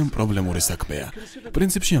ძალიან პრობლემური საქმეა.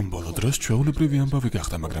 პრინციპში ამ ბოლო დროს ჩვეულებრივი ამბავი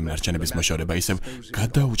გახდა, მაგრამ ნარჩენების მოშორება ისევ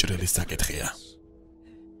გადაუჭრელი საკითხია.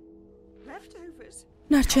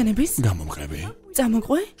 ნარჩენების? გამომღები?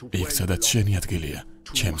 წამოყვე? იქ სადაც შენი ადგილია,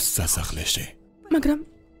 ჩემს სასახლეში. მაგრამ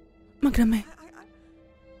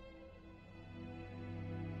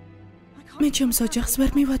მე ჩემს ოჯახს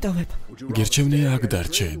ვერ მივატოვებ. გირჩევნია აქ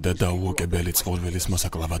დარჩე და დაუოკებელი წყურვილის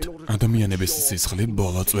მოსაკლავად. ადამიანების სისხლი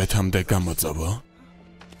ბოლო წვეთამდე გამოწოვო.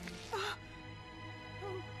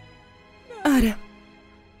 არა.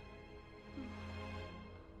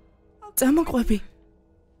 წამოყვები.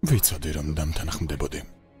 ვიცოდი რომ დამთანხმდებოდი.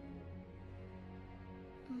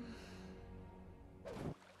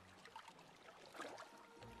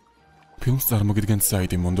 ფილმს წარმოგიდგენთ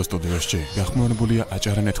საიტი Mondo Studios-ში, გახმოვანებულია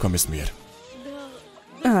აჭარანეთკომის მიერ.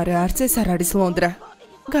 არა, არც ეს არ არის ლონდრა.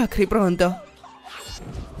 გაქრი პრონტო.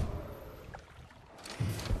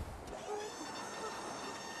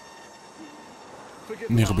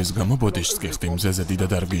 ნიღბის გამო ბოდიშს გიხდი, მზეზე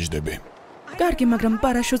დიდად არ გიждები. კარგი, მაგრამ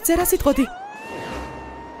პარაშუტზე რა სიტყოდი?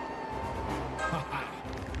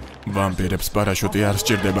 ვამპირებს პარაშუტი არ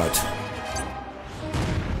სჭირდებათ.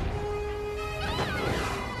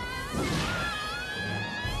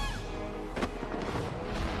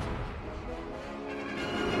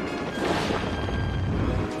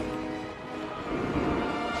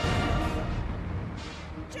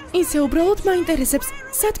 ისე უბრალოდ მაინტერესებს,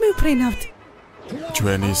 სად მივფრინავთ?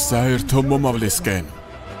 ჩვენი საერთო მომავლისკენ.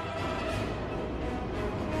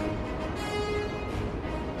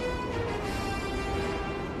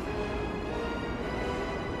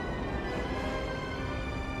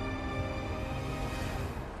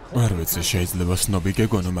 არ ვიცი, შეიძლება სნობი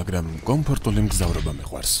გეგონო, მაგრამ კომფორტული მგზავრობა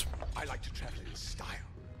მიყვარს.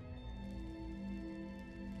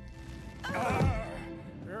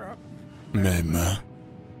 მემა.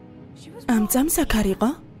 ამ წამს აქ არ იყო?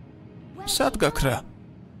 სად გაქრა?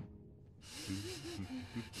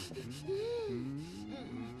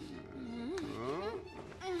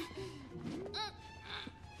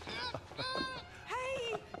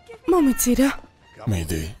 მომიცირა.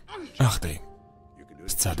 მიდი. ახტი.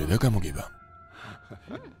 სცადე და გამოგიბა.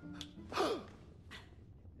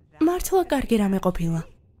 მართლა კარგი რამე ყოფილა.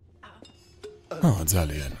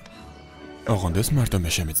 ძალიან. ოღონდეს მარტო მე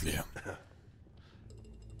შემიძლია.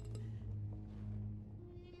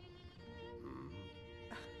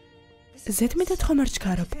 ზედმეტად ხომ არ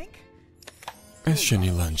ჩქარობ? ეს შენი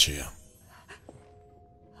ლანჩია.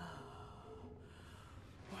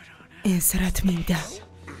 ეს რა თმინდა?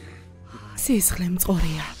 სისხლე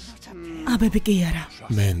მწყორია. აბები კი არა.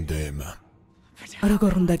 მენდემა.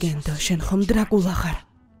 როგორ უნდა გენდო, შენ ხომ დრაკულა ხარ?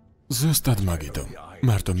 ზუსტად მაგითო.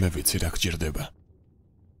 მარტო მე ვიცი რა გჭირდება.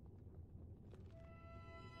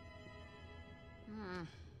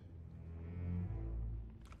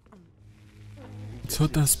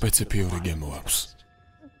 ცოტა სპეციფიური გემო აქვს.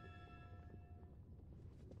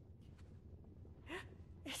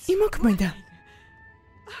 იმოქმედა.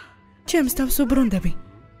 ჩემს თავს უბრუნდები.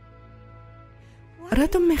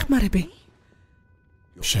 რატომ მეხმარები?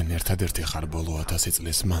 შენ ერთადერთი ხარ ბოლო 1000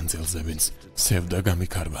 წლის მანძილზე, ვინც სევდა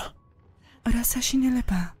გამიქარვა. რა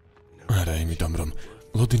საშინელებაა? არა, იმიტომ რომ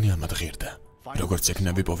ლოდინი ამად ღირდა. როგორც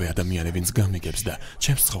ექნა ვიპოვე ადამიანი, ვინც გამიგებს და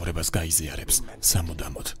ჩემს ცხოვრებას გაიზიარებს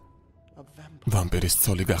სამუდამოდ. ვამპირის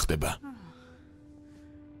ცოლი გახდება.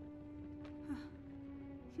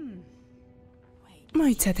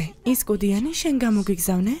 მოიცადე, ის კუდიანი შენ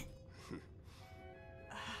გამოგიგზავნე?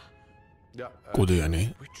 კუდიანი?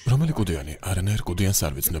 რომელი კუდიანი? არანაირ კუდიანს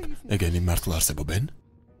არ ვიცნობ. ეგენი მართლა არსებობენ?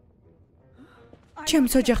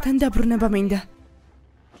 ჩემს ოჯახთან დაბრუნება მინდა.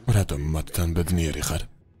 რატომ მათთან ბედნიერი ხარ?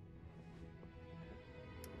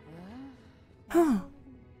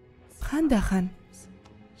 ხანდახან.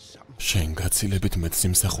 შენ გაცილებით მეტ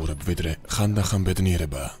სიმსახურებ, ვიდრე ხანდახან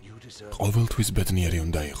ბედნიერებაა. ყოველთვის ბედნიერი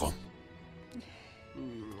უნდა იყო.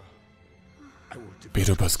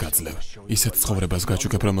 პირობას გაძლევ, ისეთ ცხოვრებას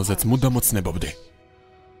გაჩუქებ, რომელზეც მუდამ ოცნებობდი.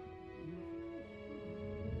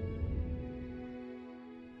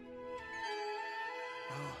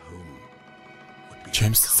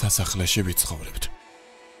 ჩემს სასახლეში ვიცხოვრებთ.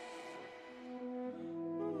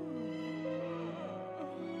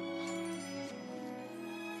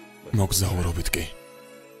 მოგზაურობით კი.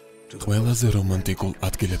 ყველაზე რომანტიკულ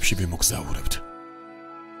ადგილებში ვიმოგზაურებთ.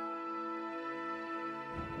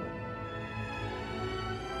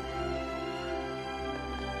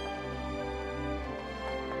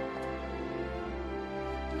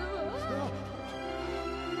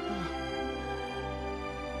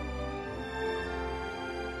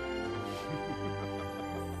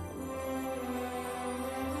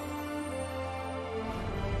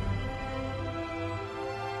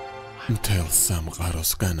 მთელ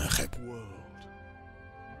სამყაროს განახებ.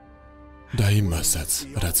 და იმასაც,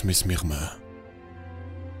 რაც მის მიღმაა.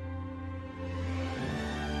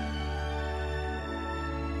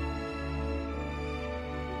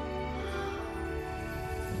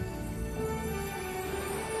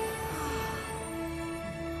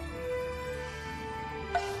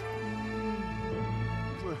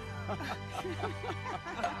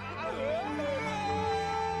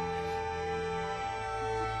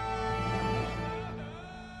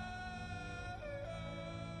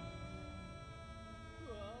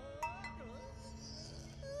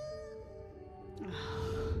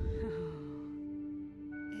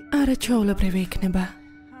 არა ჩვეულებრივი იქნება.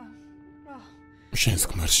 შენს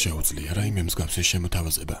ქმარს შეუძლია რაიმე მსგავსი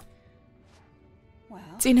შემოთავაზება.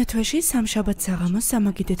 წინა თვეში სამშაბათ საღამოს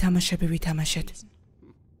სამაგიდე თამაშები ვითამაშეთ.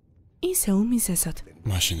 ისე უმიზესოდ.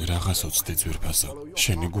 მაშინ რაღაც უცდი ძვირფასო,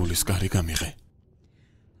 შენი გულის კარი გამიღე.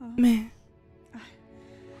 მე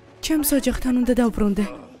ჩემს ოჯახთან უნდა დავბრუნდე.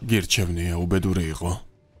 გირჩევნია უბედური იყო?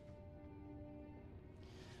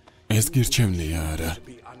 ეს გირჩევნია არა.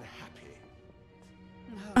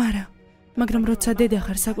 არა, მაგრამ როცა დედა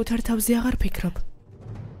ხარ, საკუთარ თავზე აღარ ფიქრობ.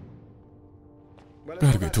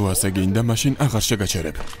 კარგი, თუ ასე გინდა, მაშინ აღარ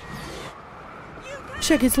შეგაჩერებ.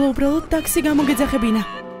 შეგეძლო უბრალოდ ტაქსი გამოგეძახებინა.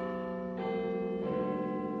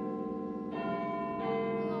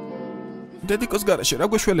 დედიკოს გარეშე რა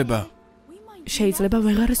გვეშველება? შეიძლება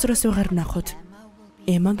ვეღარასდროს ვეღარ ვნახოთ.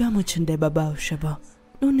 ემა გამოჩნდება ბავშვებო.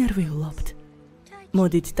 ნუ ნერვიულობთ.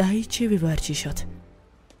 მოდით დაიჩი ვივარჯიშოთ.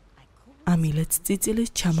 ამილეც წიწილის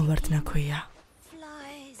ჩამოვარდნა ქვია.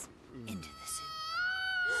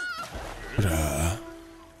 რა?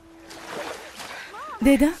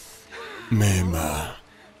 დედა? მემა.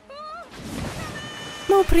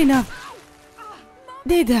 მოფრინა.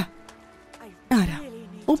 დედა. არა.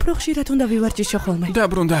 უფრო ხშირად უნდა ვივარჯიშო ხოლმე.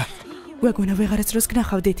 დაბრუნდა. გვეგონა ვეღარაც დროს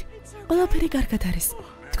გნახავდით. ყველაფერი კარგად არის.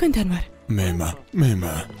 თქვენთან ვარ. მემა.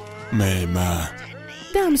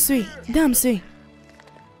 დამსვი.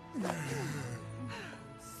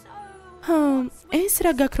 ეს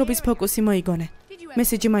რა გაქრობის ფოკუსი მოიგონე.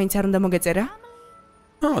 მესიჯი მაინც არ უნდა მოგეწერა?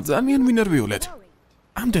 ძალიან მინერვიულეთ.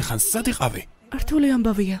 ამდენ ხანს სად იყავი? რთული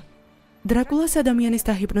ამბავია. დრაკულას ადამიანის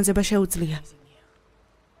დაჰიპნოზება შეუძლია.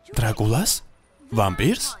 დრაკულას?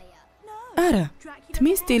 ვამპირს? არა,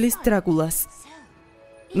 თმის სტილის დრაკულას.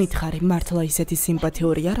 მითხარი, მართლა ისეთი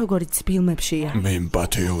სიმპათიურია, როგორც ფილმებშია.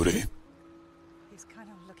 მემპათიური.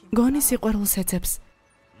 გონი სიყვარულს ეცებს.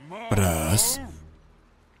 რას?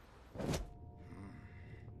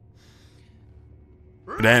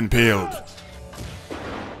 რენფილდ.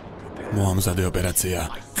 მოამზადე ოპერაცია,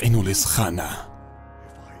 ყინულის ხანა.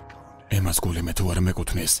 ემას გული მე თუ არ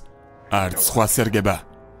მეკუთვნის. არც სხვა სერგება.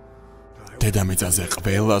 დედამიწაზე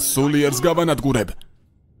ყველა სულიერს გავანადგურებ.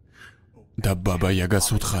 და ბაბა იაგას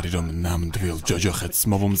უთხარი, რომ ნამდვილ ჯოჯოხეთს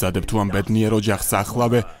მოვუმზადებ თუ ამ ბედნიერ ოჯახს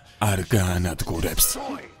ახლავე არ გაანადგურებს.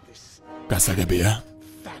 გასაგებია?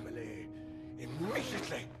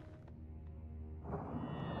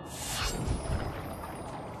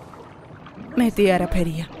 მეტი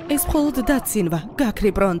არაფერია. ეს მხოლოდ დაცინვა.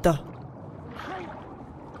 გაქრი პრონტო.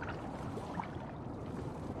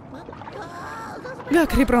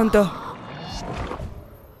 გაქრი პრონტო.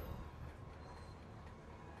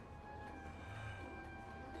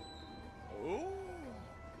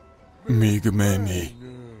 მიგმენი.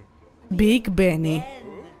 ბიგ ბენი.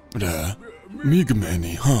 რა?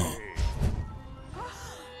 მიგმენი, ჰა?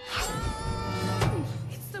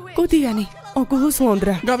 კუდიანი, ოგულუს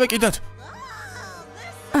ლონდრა. გავეკიდათ.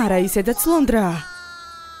 არა ისედაც ლონდრაა.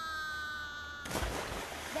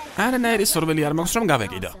 არანაირი სურვილი არ მაქვს რომ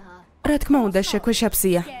გავეკიდო. რა თქმა უნდა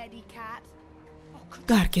შექვეშაფსია.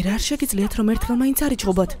 კარგი, რა არ შეგიძლიათ რომ ერთხელ მაინც არ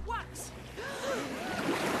იჭღობოთ.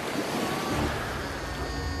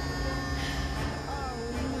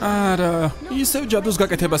 არა, ისევ ჯადოს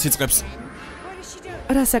გაკეთებას იწყებს.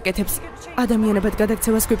 რას აკეთებს? ადამიანებად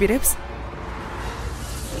გადაქცევას გვიპირებს?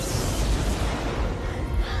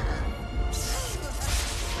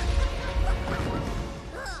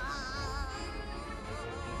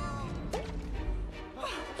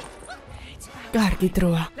 კარგი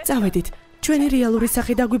დროა. წავედით. ჩვენი რეალური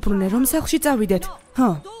სახე დაგვიბრუნე, რომ სახლში წავიდეთ.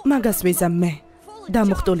 მაგას ვიზამ მე.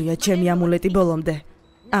 დამოხტულია ჩემი ამულეტი ბოლომდე.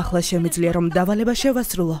 ახლა შემიძლია რომ დავალება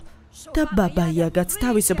შევასრულო და ბაბა იაგაც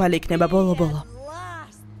თავისუფალი იქნება ბოლო-ბოლო.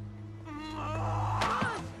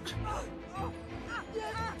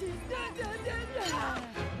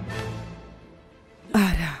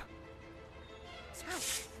 არა.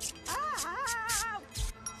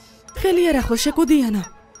 ხელი არ ახლა შეკუდიანო.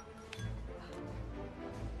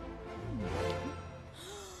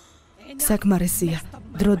 საკმარისია.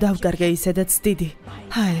 დრო დავკარგე ისედაც დიდი.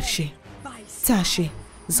 ჰაერში. ცაში.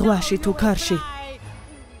 ზღვაში თუ ქარში.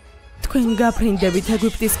 თქვენ გაფრინდებით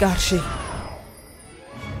ეგვიპტის კარში.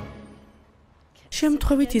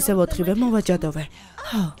 შემთხვევით ისევ ოთხივე მოვაჯადოვე.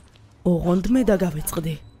 ოღონდ მე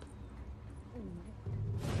დაგავიწყდი.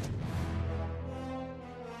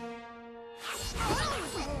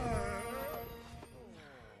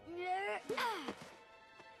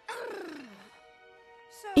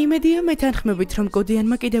 იმედია მე თანხმებით რომ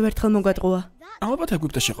კოდიანმა კიდევ ერთხელ მოგატყუა. ალბათ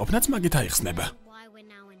ეგვიპტეში ყოფნაც მაგით აიხსნება.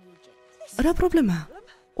 რა პრობლემაა?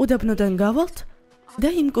 უდაბნოდან გავალთ და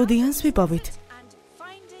იმ კოდიანს ვიპოვით.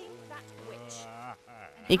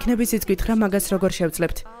 იქნები სიძგვით რა მაგას როგორ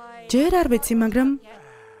შევძლებთ. ჯერ არ ვიცი, მაგრამ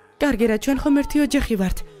კარგი რა, ჩვენ ხომ ერთი ოჯახი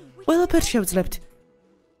ვართ. ყველაფერს შევძლებთ.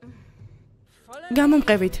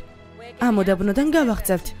 გამომყევით. ამ უდაბნოდან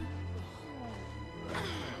გავახცევთ.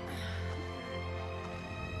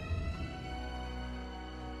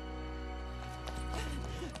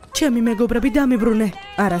 ჩემი მეგობრები დამიბრუნე.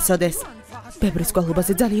 არასოდეს. ბებრის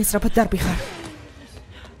გვალობაზე ძალიან სწრაფად დარბიხარ.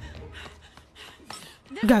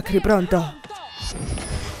 გაქრი პრონტო.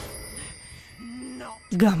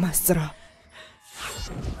 გამასწრო.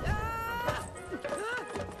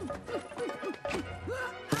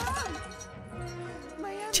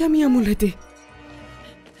 ჩემი ამულეტი.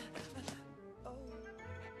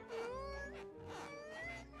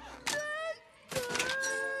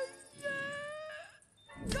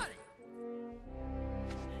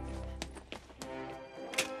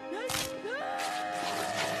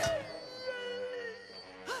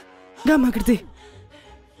 გამაგრდი.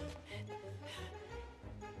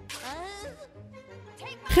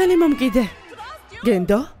 ხელი მომკიდე.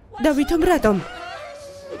 გენდო? დავითომ რატომ?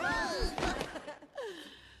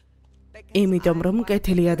 იმიტომ რომ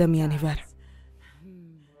კეთილი ადამიანი ვარ.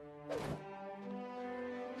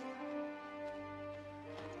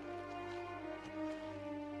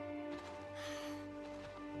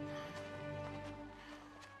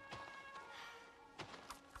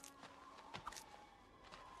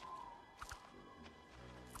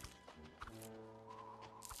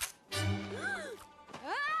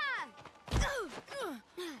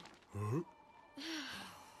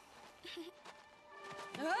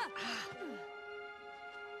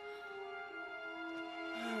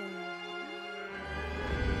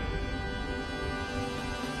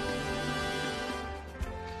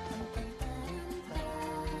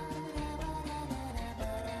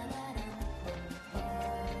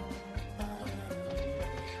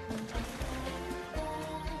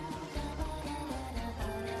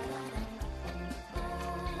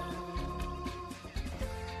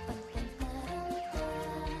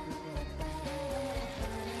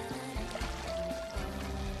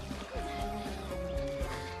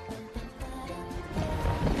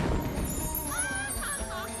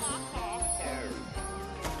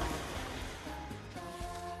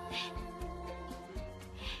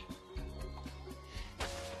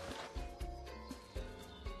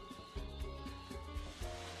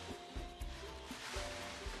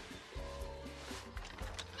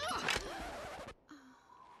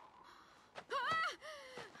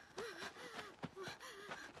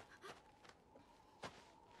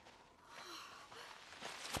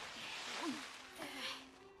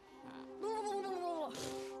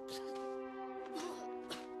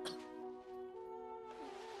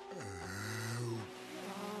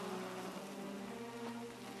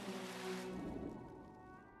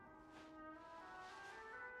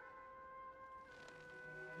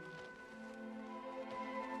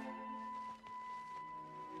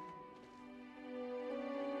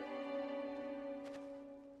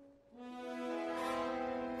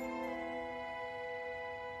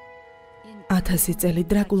 1000 წელი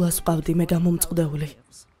დრაკულას ვყავდი მე გამომწყდეული.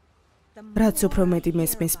 რაც უფრო მეტი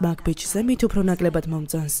მესმის მაგ ბიჭზე, მით უფრო ნაკლებად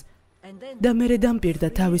მომწონს. და მერე დამპირდა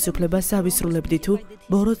თავისუფლებას ავისრულებდი თუ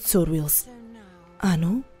ბოროტ სურვილს.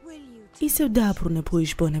 ანუ, ისევ დააბრუნებ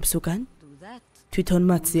უიშბონებს უკან? თვითონ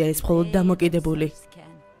მათზეა ეს მხოლოდ დამოკიდებული.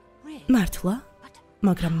 მართლა?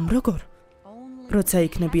 მაგრამ როგორ? როცა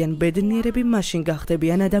იქნებიან ბედნიერები, მაშინ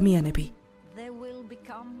გახდებიან ადამიანები.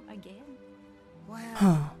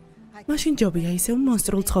 მაშინ ჯობია ისევ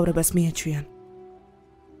მონსტრულ ცხოვრებას მიეჩვიან.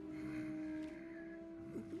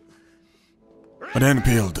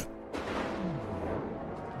 რენფილდ.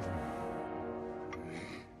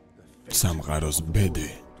 სამყაროს ბედი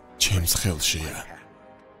ჩემს ხელშია.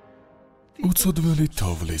 უცოდველი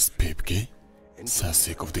თოვლის ფიფკი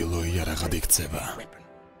სასიკვდილო იარაღად იქცევა.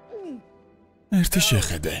 ერთი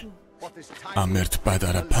შეხედე. ამ ერთ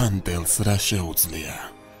პატარა ფანტელს რა შეუძლია.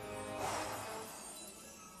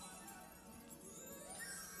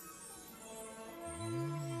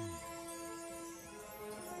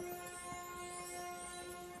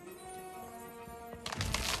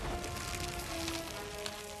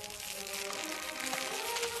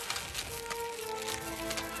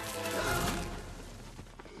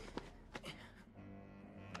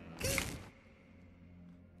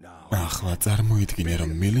 ახლა წარმოიდგინე,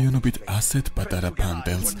 რომ მილიონობით ასეთ პატარა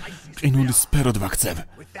ფანტელს ყინულის სფეროდ ვაქცევ.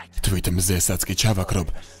 თვით მზესაც კი ჩავაქრობ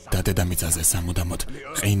და დედამიწაზე სამუდამოდ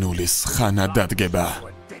ყინულის ხანა დადგება.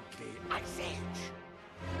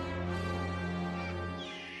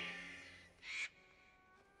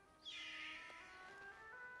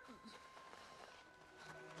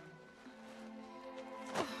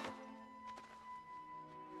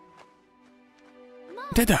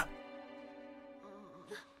 დედა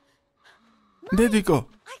დედიკო,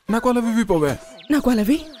 ნაკვალევი ვიპოვე.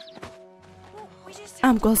 ნაკვალევი?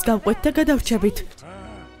 ამ გოლს გავყვეთ და გადავრჩებით.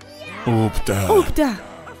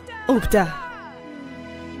 უბდა.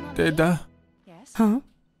 დედა, ჰა?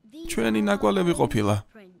 ჩვენი ნაკვალევი ყოფილა.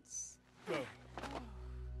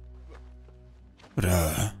 რა?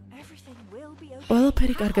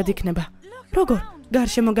 ყველაფერი კარგად იქნება. როგორ?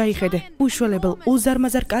 გარშემო გაიხედე. უშველებელ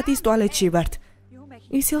უზარმაზარ კატის ტუალეტში ვართ.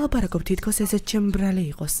 ისე ლაპარაკობ თითქოს ესეც ჩემი ბრალი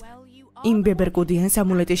იყოს. იმ ბებერკუდიან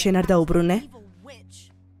სამულეტი შენ არ დაუბრუნე?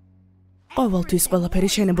 ყოველთვის ყველაფერი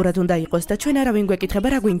შენებურად უნდა იყოს და ჩვენ არავინ გვეკითხება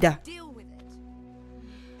რა გვინდა.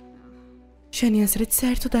 შენი აზრით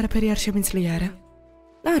საერთოდ არაფერი არ შემიძლია არა?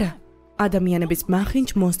 არა, ადამიანების მახინჯ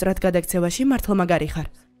მონსტრად გადაქცევაში მართლა მაგარი ხარ.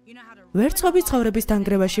 ვერცხოვი ცხოვრების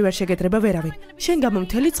დანგრევაში ვერ შეგეტრება ვერავინ. შენ გამო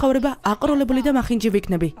მთელი ცხოვრება აყროლებული და მახინჯი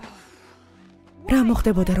ვიქნები. რა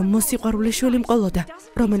მოხდებოდა რომ მოსიყვარული შვილი მყოლოდა,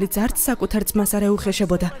 რომელიც არც საკუთარ ძმას არ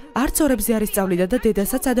ეუხეშებოდა, არც ორებზე არ ისწავლიდა და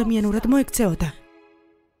დედასაც ადამიანურად მოექცეოდა.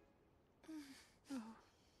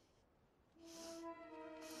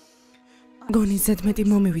 გონი ზედმეტი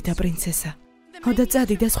მომივიდა პრინცესა. ხოდა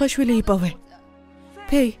წადი და სხვა შვილი იპოვე.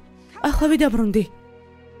 ჰეი, ახლა ვიდაბრუნდი.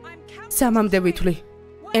 3-მდე ვითვლი.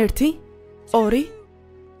 1, 2, 3.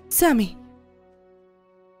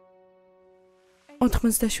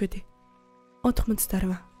 87.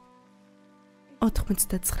 88,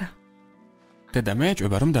 89. დედა მე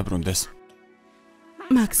ეჭვება რომ დაბრუნდეს.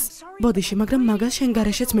 მაქს, ბოდიში, მაგრამ მაგას შენ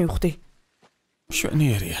გარეშეც მივხვდი.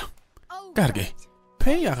 შვენიერია. კარგი.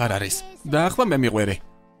 ფეი აღარ არის და ახლა მე მიყვერი.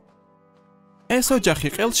 ეს ოჯახი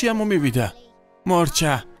ყელში ამომივიდა.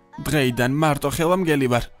 მორჩა, დღეიდან მარტო ხელამგელი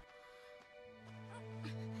ვარ.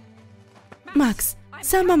 მაქს,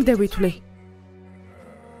 3-მდე ვითვლი.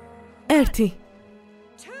 1,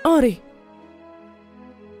 2.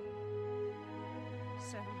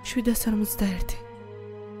 741.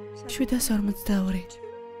 742.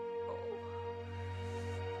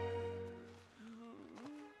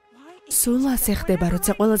 სულ ასე ხდება,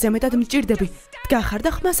 როცა ყველაზე მეტად მჭირდები. დგახარ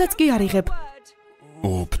და ხმასაც კი არ იღებ.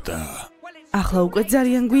 უბდა. ახლა უკვე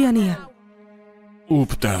ძალიან გვიანია.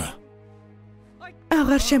 უბდა.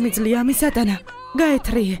 აღარ შემიძლია ამის ატანა.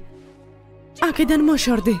 გაეთრიე. აქედან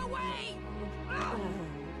მოშორდი.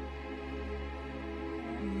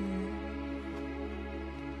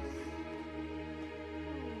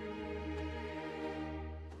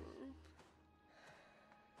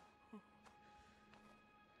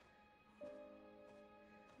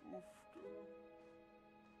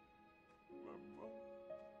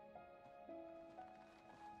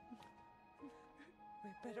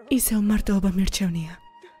 ისევ მარტოობა მირჩევნია.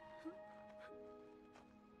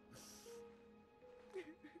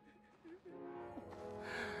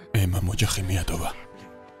 ემამ ოჯახი მიატოვა.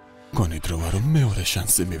 გონით რა რომ მეორე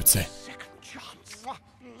შანსი მივცე.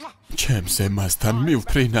 ჩემს ემასთან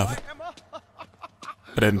მივფრინავ.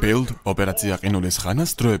 რენფილდ, ოპერაცია ყინულის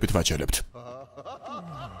ხანას დროებით ვაჩერებთ.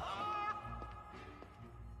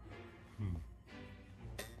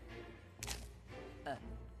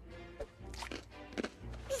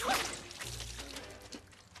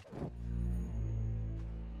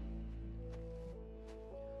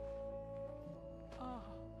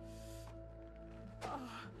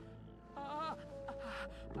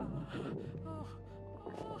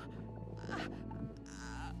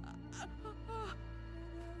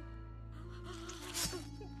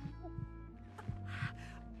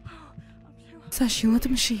 საშინლად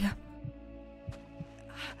მშია.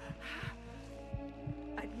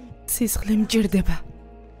 სისხლი მჭირდება.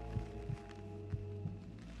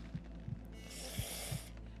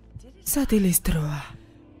 სადილის დროა.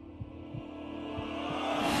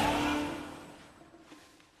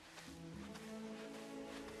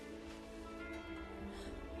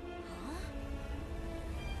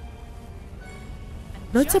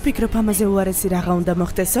 როცა ფიქრობ ამაზე უარესი რაღა უნდა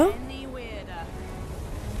მოხდესო?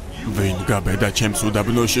 ვინ გაბედა ჩემს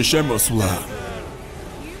უდაბნოში შემოსვლა?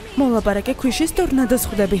 მოლაპარაკე ქვიშის ტორნადოს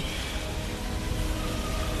ხვდები.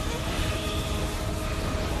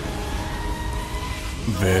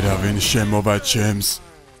 ვერავინ შემოვა ჩემს.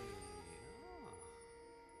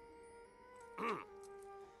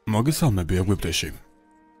 მოგესალმები ეგვიპტეში.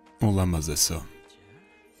 ულამაზესო.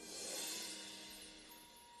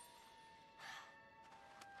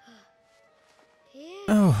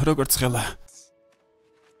 როგორც ხელა.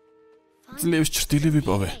 ძლივს ჭრტილი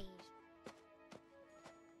ვიპოვე.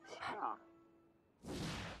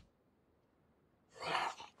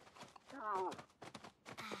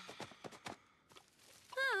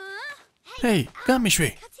 ჰეი, გამიშვი.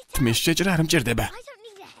 თმის შეჭრა არ მჭირდება.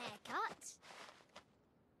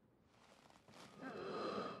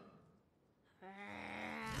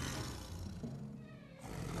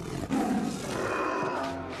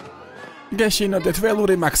 გაშინოდეთ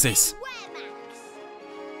ველური მაქსის.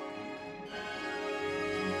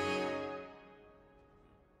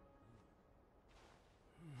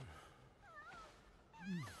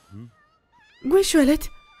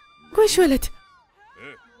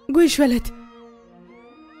 გვიშველეთ.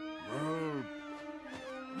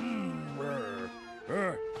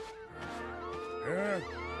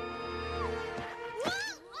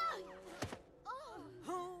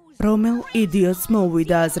 რომელ იდიოტს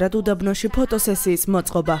მოუვიდა აზრად უდაბნოში ფოტოსესიის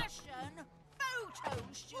მოწყობა?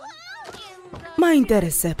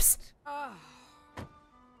 მაინტერესებს.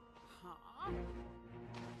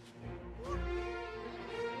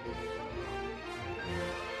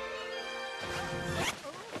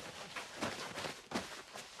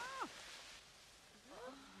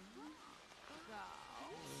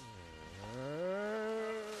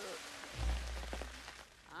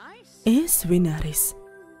 ეს ვინ არის?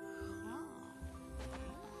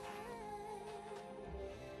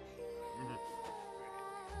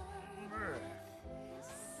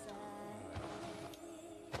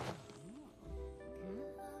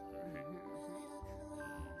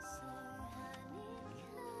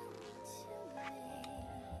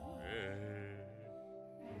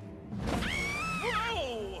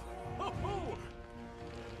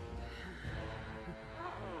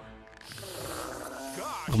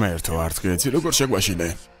 ღმერთო, არც გეცი როგორ შეგვაშინე?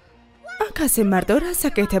 აქ ასე მარტო რას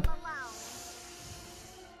აკეთებ?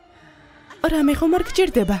 რამე ხომ არ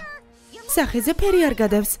გჭირდება? სახეზე ფერი არ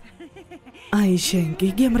გადევს. აი შენ კი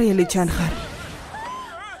გემრიელი ჩანხარ.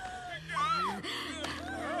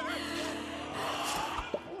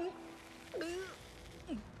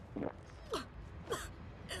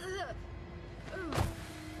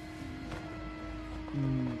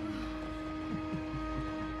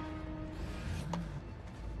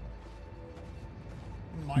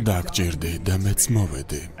 დაგჭირდი და მეც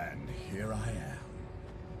მოვედი.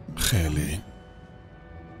 ხელი.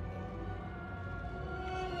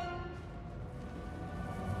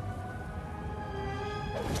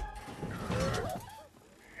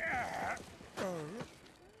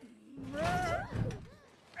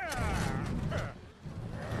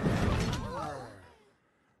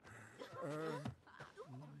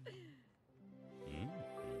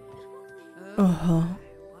 ოჰო,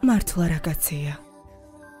 მართლა რაღაცია.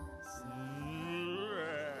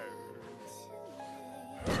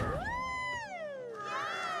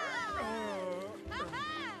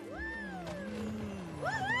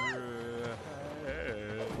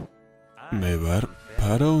 მე ვარ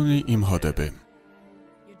ფარაონი იმჰოტეპი.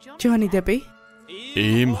 ჯონი დეპი?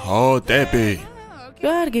 იმჰოტეპი.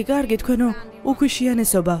 კარგი, თქვენო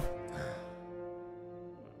უქვიშიანესობა.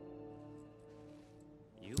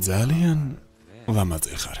 ძალიან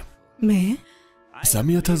ლამაზი ხარ. მე?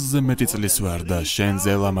 3000-ზე მეტი წლის ვარ და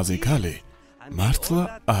შენზე ლამაზი ქალი მართლა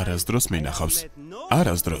არასდროს მინახავს.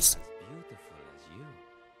 არასდროს.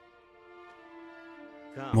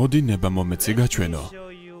 მოდი ნება მომეცი გაჩვენო.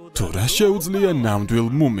 თუ რა შეუძლია ნამდვილ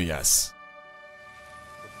მუმიას?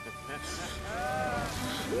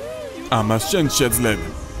 ამას შენ შეძლებ.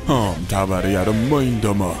 მთავარია რომ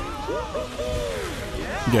მოინდომო.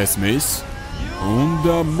 გესმის?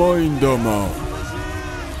 უნდა მოინდომო.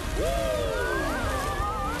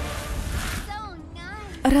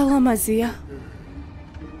 რა ლამაზია.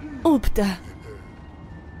 უბდა.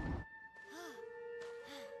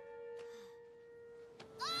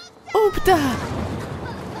 უბდა.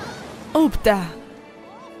 უბდა.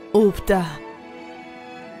 უბდა.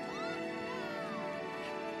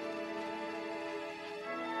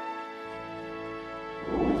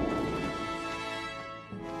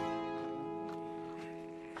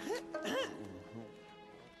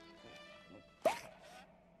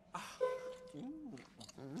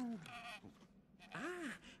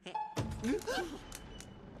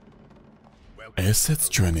 ესეც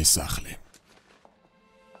ჩვენი სახლი.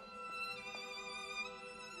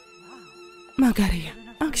 მაგარია.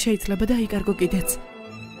 აქ შეიძლება დაიკარგო კიდეც.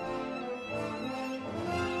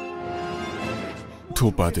 თუ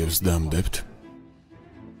პატივს დამდებთ,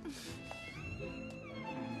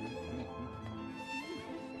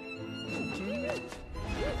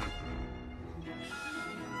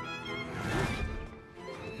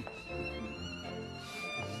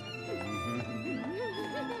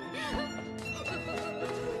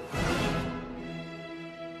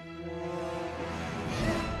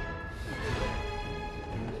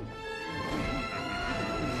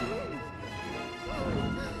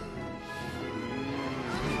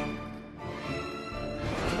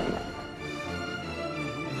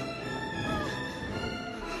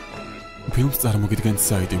 ფილმს წარმოგიდგენთ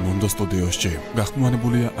საიტი Mundo Studios-ში,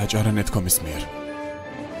 გახმოვანებულია აჭარა.net.com-ის მიერ.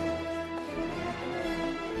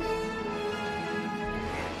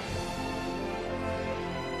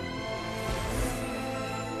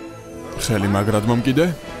 ხელი მაგრად მომკიდე?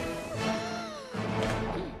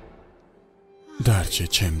 დარჩე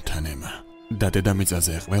ჩემთან ემა. და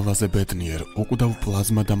დედამიწაზე ყველაზე ბედნიერ უკვდავ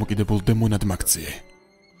პლაზმა დამოკიდებულ დემონად მაქციე.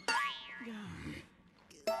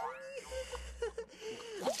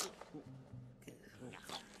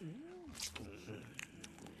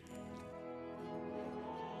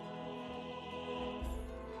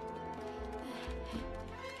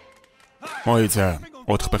 მოიცა,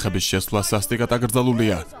 4 ფეხების შესვლა სასტიკად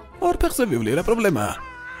აკრძალულია. 2 ფეხზე ვივლი, რა პრობლემაა?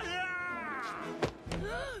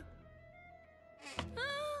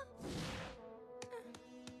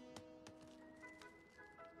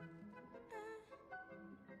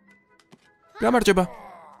 გამარჯობა.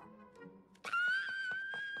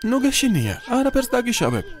 ნუ გეშინია, არაფერს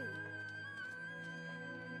დაგიშავებ.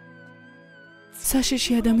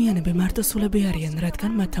 საშიში ადამიანები მარტოსულები არიან,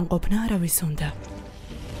 რადგან მათთან ყოფნა არავის უნდა.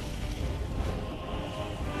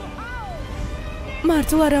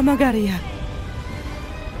 მართლა რა მაგარია.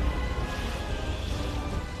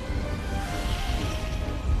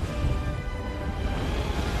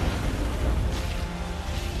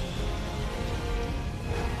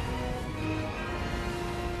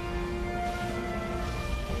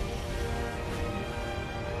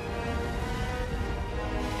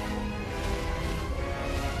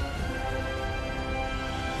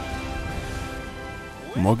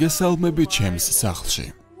 მოგესალმები ჩემს სახლში.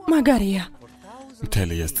 მაგარია.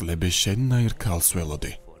 მთელი ეს წლები შენნაირ ქალს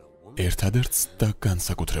ველოდი. ერთადერთს და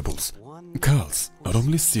განსაკუთრებულს. ქალს,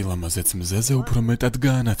 რომლის სილამაზეც მზეზე უფრო მეტად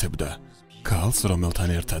გაანათებდა. ქალს, რომელთან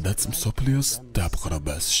ერთადაც მსოფლიოს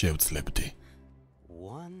დაპყრობას შევძლებდი.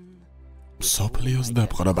 მსოფლიოს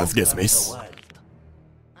დაპყრობას გესმის?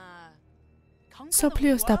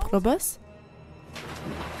 სოფლიოს დაპყრობას?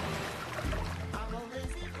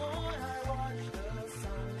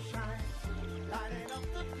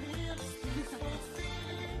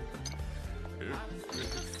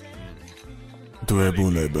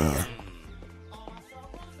 დვებულება.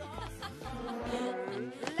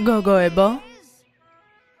 გოგოებო?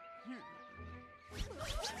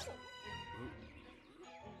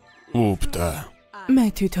 უბდა. მე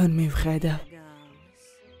თვითონ მივხედავ.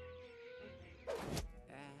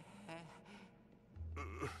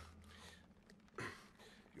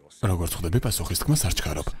 როგორც ხვდები, პასუხის თქმას არ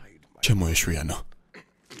ჩქარობ. ჩემო ეშვიანო.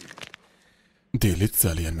 დილით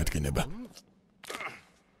ძალიან მეტკინება.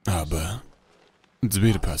 აბა,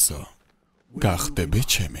 ძვირფასო, გახდები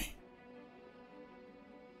ჩემი.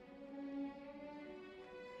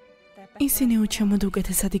 ისინი უჩემოდ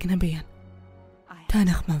უკეთესად იქნებიან.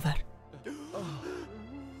 თანახმავარ.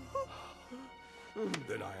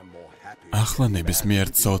 ახლა ნებისმიერ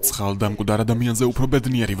ცოცხალ და მკვდარ ადამიანზე უფრო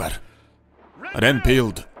ბედნიერი ვარ.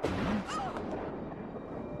 რენფილდ.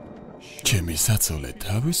 ჩემი საცოლე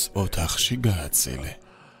თავის ოთახში გააცილე.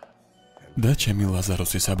 და ჩემი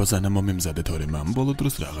ლაზაროსის აბაზანა მომიმზადეთ, თორემ ამ ბოლო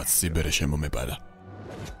დროს რაღაც სიბერე შემომეპარა.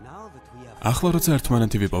 ახლა როცა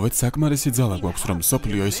ერთმანეთი ვიპოვეთ, საკმარისი ძალა გვაქვს, რომ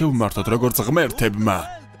სოფლიო ისევ მართოთ, როგორც ღმერთებმა.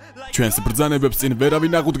 ჩვენს ბრძანებებს წინ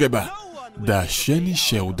ვერავინ აღუდგება. და შენი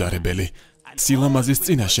შეუდარებელი სილამაზის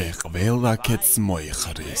წინაშე ყველა კეთს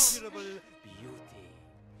მოიხრის.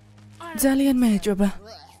 ძალიან მეეჭობა.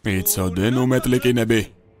 იცოდენ უმეტლიკინები.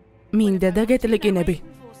 მინდა და გეტლიკინები.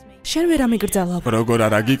 შენ ვერ ამიგრძალავ. როგორ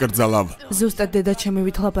არ აგიკრძალავ? ზუსტად დედა ჩემი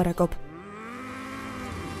ვითლაპარაკობ.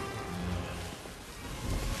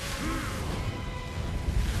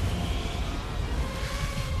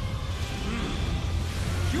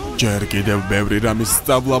 ჯერ კიდევ ბევრი რამის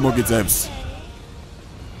სწავლა მოგიწევს.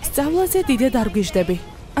 სწავლაზე დიდად არ გვიჟდები.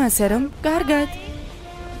 ასე რომ, კარგად.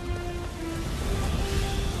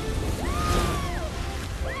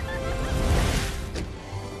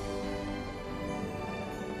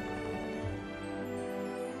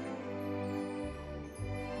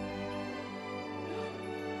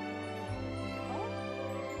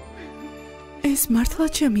 ეს მართლა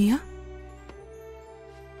ჩემია?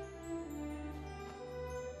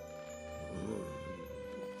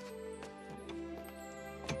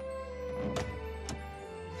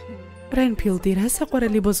 რენფილდი რა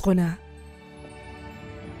საყვარელი ბოზღონაა.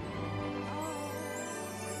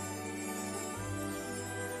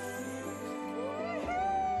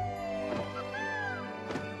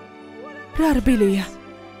 რა რბილია?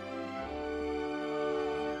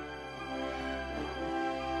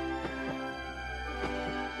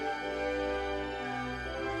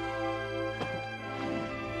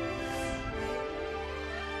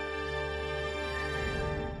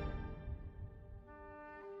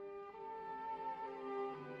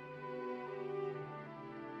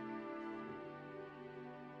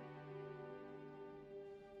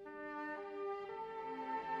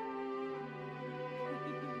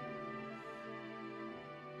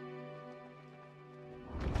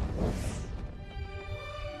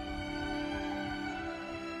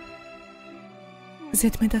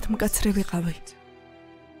 ზედმეტად მკაცრი ვიყავი.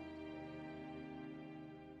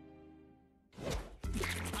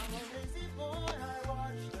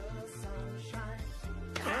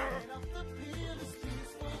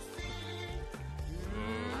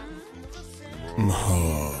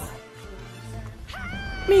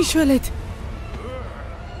 მიშველეთ.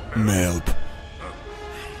 მელბ.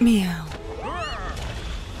 მიაუ.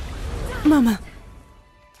 მამა.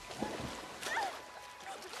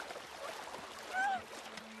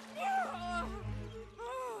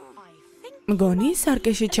 მგონი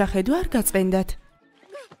სარკეში ჩახედვა არ გაწვენდათ.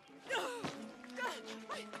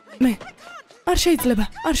 მე არ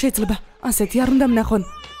შეიძლება, ასეთი არ უნდა მნახონ.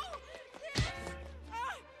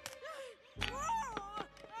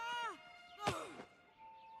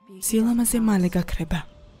 სილამაზე მალე გაქრება.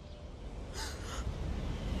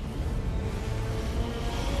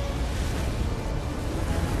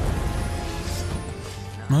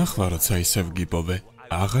 ახლა როცა ისევ გიპოვე,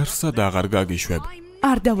 აღარსად აღარ გაგიშვებ.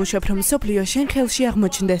 არ დავუშვებ რომ სოფლიო შენ ხელში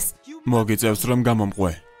აღმოჩნდეს. მოგიწევს რომ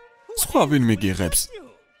გამომყვე. სხვა ვინ მიგიღებს?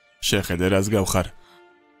 შეხედე რას გავხარ.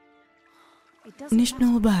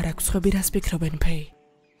 ნიშნულობა არ აქვს ხვები რას ფიქრობენ ფეი.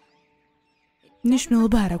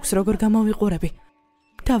 ნიშნულობა არ აქვს როგორ გამოვიყურები.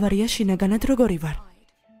 თავარია შინაგანად როგორი ვარ.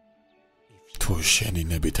 თუ შენი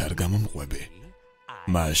ნებით არ გამომყვები,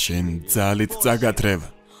 მაშინ ძალით წაგათრევ.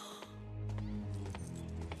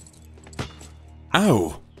 აუ!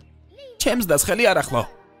 ჩემს დასხელი არ ახლო.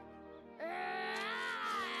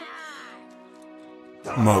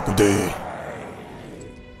 მოგვდი.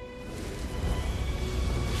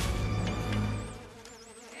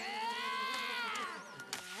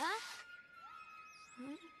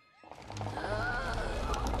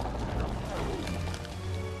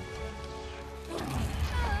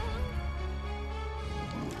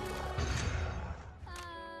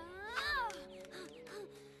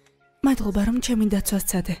 მადლობა რომ ჩემი დაცვას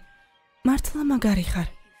ცადე. მართლა მაგარი ხარ.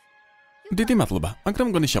 დიდი მადლობა, მაგრამ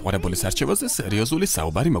მგონი შეყვარებულის არჩევაზე სერიოზული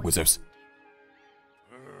საუბარი მოგვიწევს.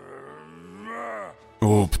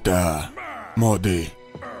 ოპტა, მოდი.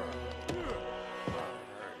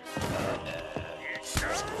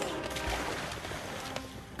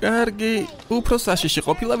 კარგი, უფრო საშიში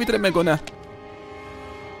ყოფილა ვიდრე მეგონა.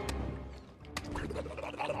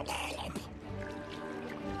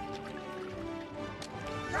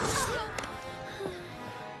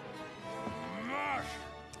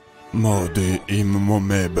 მოდი იმ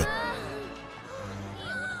მომებ.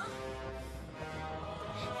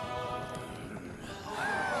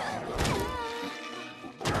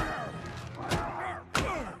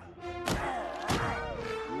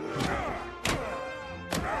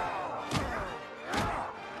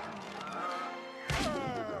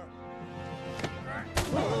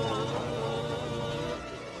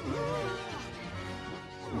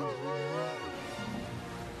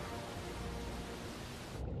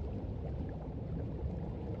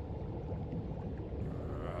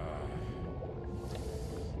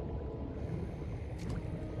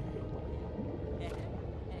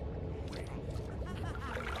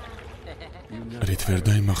 რით ვერ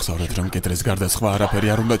დაიმახსოვრეთ, რომ კედრის გარდა სხვა არაფერი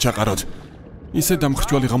არ უნდა ჩაყაროთ. ისე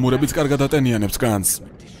დამხრჩველი ღამურებიც კარგად ატენიანებს განს.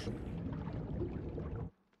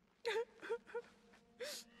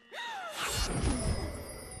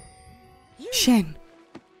 შენ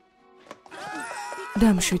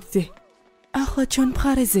დამშვიდდი. ახლა ჩვენ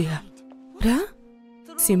მხარეზეა. რა?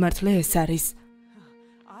 სიმართლე ეს არის.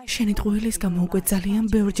 შენი ტყუილის გამო უკვე ძალიან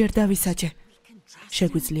ბევრჯერ დავისაჯე.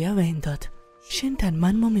 შეგვიძლია ვენდოთ. შენთან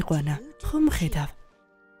მან მომიყვანა, ხომ ხედავ?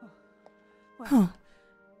 ხო,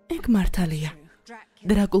 ეგ მართალია.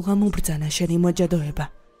 დრაკულამ უბრძანა შენი მოჯადოება.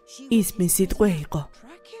 ის მისი ტყვე იყო.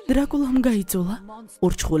 დრაკულამ გაიწულა,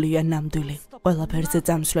 ურჩხულია ნამდვილი, ყველაფერზე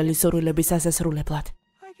წამსვლელი სურვილების ასასრულებლად.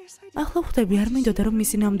 ახლა ხვდები, არ მინდოდა რომ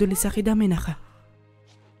მისი ნამდვილი სახი დამენახა.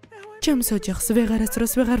 ჩემს ოჯახს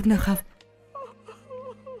ვეღარასდროს ვეღარ ვნახავ.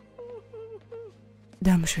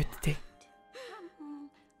 დამშვიდდი.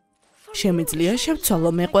 შემიძლია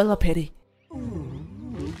შევცვალო მე ყველაფერი.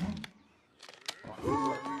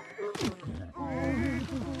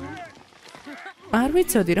 არ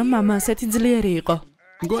ვიცოდი რომ მამა ასეთი ძლიერი იყო.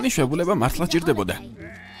 მგონი შეებულება მართლა ჭირდებოდა.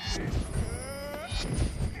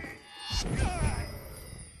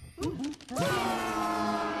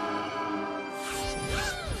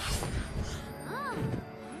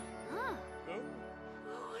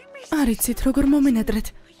 არ იცით როგორ მომენატრეთ.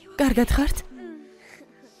 კარგად ხართ?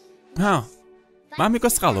 ჰა,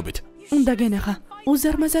 მამიკოს წყალობით. უნდა გენახა,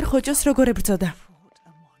 უზარმაზარ ხოჭოს როგორ ებრძოდა.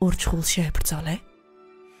 ურჩხულს შეებრძოლე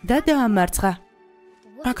და დაამარცხა.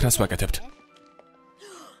 აქ რას ვაკეთებთ?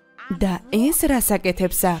 და ეს რას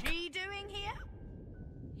აკეთებს აქ?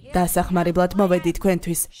 დასახმარებლად მოვედი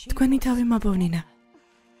თქვენთვის. თქვენი თავი მაბოვნინა.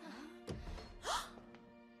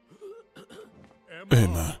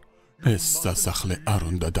 ემა, ეს სასახლე არ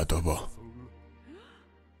უნდა დატოვო.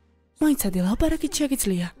 მოიცადე, ლაპარაკით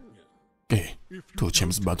შეგიძლია. კი, თუ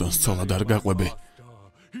ჩემს ბატონს ცოლად არ გაყვები,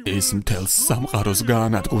 ის მთელს სამყაროს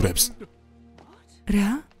გაანადგურებს. რა?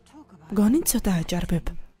 გონით ცოტა აჭარბებ.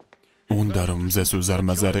 უნდა რომ მზეს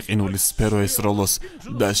უზარმაზარი ყინულის სფერო ესროლოს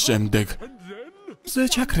და შემდეგ მზე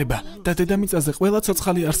ჩაქრება და დედამიწაზე ყველა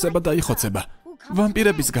ცოცხალი არსება დაიხოცება.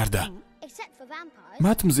 ვამპირების გარდა.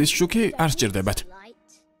 მათ მზის შუქი არ სჭირდებათ.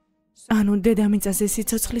 ანუ დედამიწაზე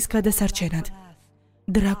სიცოცხლის გადასარჩენად.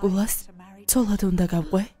 დრაკულას ცოლად უნდა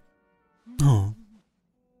გავყვე?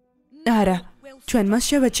 არა, ჩვენ მას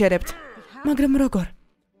შევეჩერებთ. მაგრამ როგორ?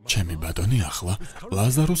 ჩემი ბატონი ახლა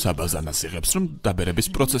ლაზარუს აბაზანას იღებს, რომ დაბერების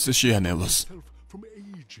პროცესი შეანელოს.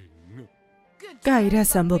 კაი,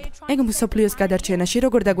 რას ამბობ? ეგ მსოფლიოს გადარჩენაში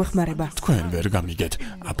როგორ დაგვეხმარება? თქვენ ვერ გამიგეთ,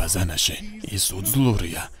 აბაზანაში ის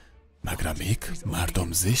უძლურია, მაგრამ იქ მარტო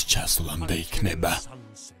მზის ჩასვლამდე იქნება.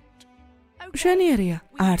 მშვენიერია,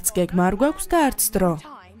 არც გეგმა არ გვაქვს და არც დრო.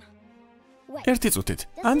 ერთი წუთით,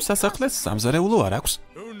 ამ სასახლეს სამზარეულო არ აქვს.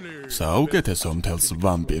 საუკეთესო მთელს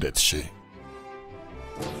ვამპირეთში.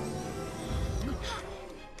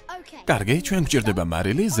 კარგი, ჩვენ გვჭირდება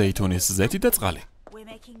მარილი, ზეითუნის ზეთი და წყალი.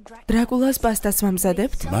 დრაკულას პასტას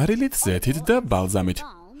ვამზადებთ? მარილით, ზეთით და ბალზამით.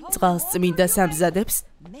 წყალს წმინდა სამზადებს?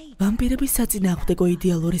 ვამპირების საწინააღმდეგო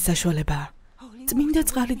იდეალური საშუალებაა. წმინდა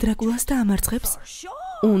წყალი დრაკულას დაამარცხებს?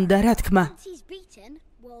 უნდა, რა თქმა.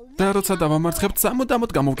 და როცა დავამარცხებთ,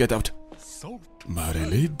 სამუდამოდ გამოვკეტავთ.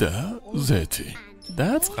 მარილი და ზეთი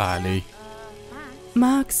და წყალი.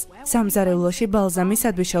 მაქს სამზარეულოში ბალზამი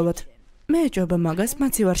სადვიშავოთ. მე ეჭვება მაგას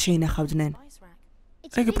მაცივარში ინახავდნენ.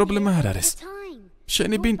 ეგ პრობლემა არ არის.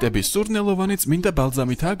 შენი ბინტები სურნელოვანი წმინდა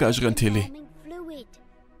ბალზამითაა გაჟღენთილი.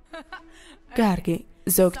 კარგი,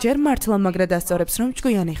 ზოგჯერ მართლა მაგრა დასწორებს, რომ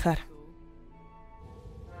ჭკვიანი ხარ.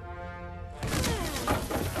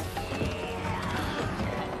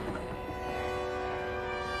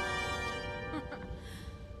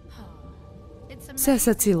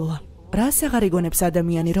 სასაცილოა. რას აღარ იგონებს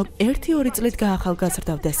ადამიანი, რომ 1-2 წლით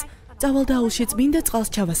გაახალგაზრდავდეს. წავალ და აულში წმინდა წყალს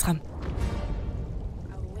ჩავასხამ.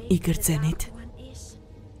 იგრძენით.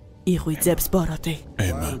 იღვიძებს ბოროტი.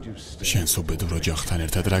 ემა, შენ სუბედურ ოჯახთან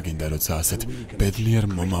ერთად რა გინდა, როცა ასეთ ბედნიერ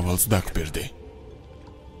მომავალს დაგპირდი?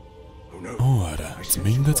 არა,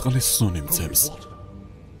 წმინდა წყლის სუნი მცემს.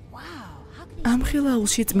 ამ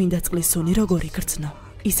ხილაულში წმინდა წყლის სუნი როგორ იგრძნო?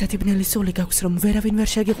 ისეთი ბნელი სული გაქვს, რომ ვერავინ ვერ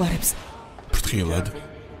შეგიყვარებს. ფრთხილად,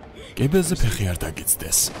 კიბეზე ფეხი არ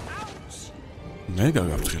დაგიცდეს. მე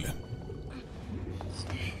გაგაფრთხილე.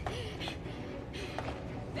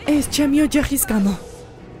 ეს ჩემი ოჯახის გამო.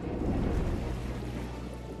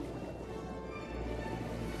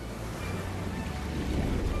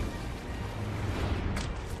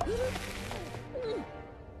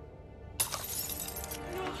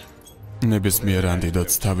 ნებისმიერ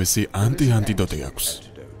ანტიდოტს თავისი ანტი-ანტიდოტი აქვს.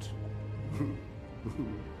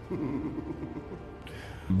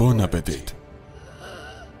 Bon appétit.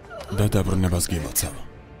 და დაბრუნებას გიმოცავ.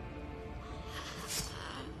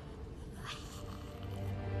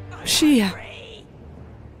 შია.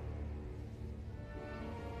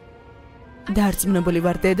 დარწმუნებული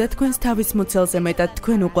ვარ დედა თქვენს თავის მოცელზე მეტად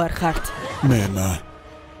თქვენ უყვარ ხართ.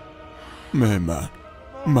 მემა,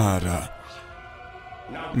 მარა.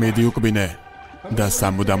 მიდი უკბინე და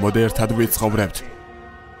სამუდამოდ ერთად ვიცხოვრებთ.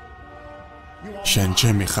 შენ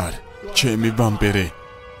ჩემი ხარ, ჩემი ვამპირი.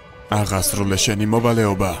 აღასრულე შენი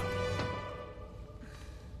მოვალეობა.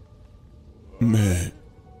 მე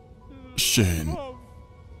შენ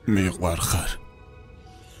მიყვარ ხარ.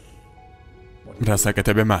 რას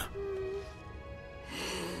აკეთებ ემა?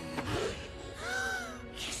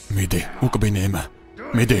 მიდი, უკბინე ემა.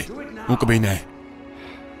 მიდი, უკბინე.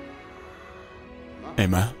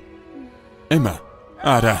 ემა,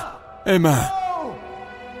 არა, ემა.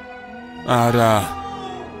 არა.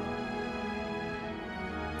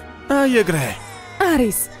 აი ეგრე.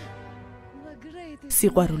 არის.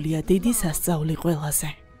 სიყვარულია დიდი სასწაული ყველაზე.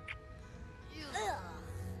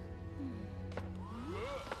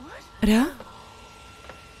 რა?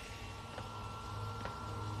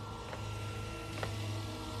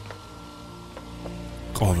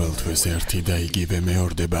 ყოველთვის ერთი და იგივე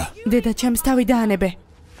მეორდება. დედა ჩემს თავი დაანებე.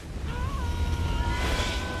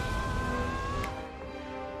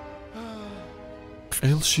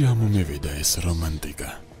 ყელში ამომივიდა ეს რომანტიკა.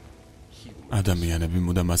 ადამიანები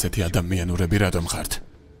მუდამ ასეთი ადამიანურები რატომ ხართ?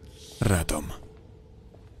 რატომ?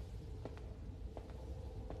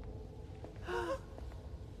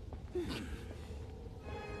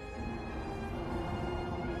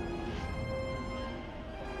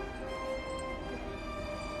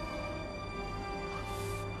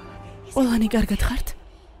 ყველანი კარგად ხართ?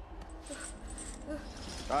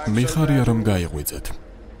 მიხარია რომ გაიღვიძეთ.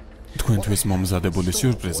 თქვენთვის მომზადებული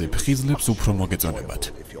სიურპრიზი ფხიზლებს უფრო მოგეწონებათ.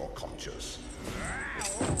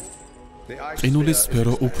 ყინულის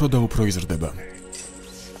სფერო უფრო და უფრო იზრდება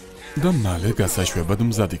და მალე გასაშვებად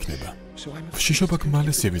მზად იქნება. შიშობა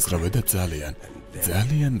მალე სივიწროვე და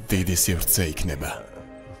ძალიან დიდი სივრცე იქნება.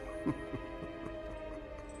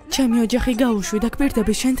 ჩემი ოჯახი გაუშვი და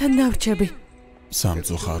გვირდები შენთან დავრჩები.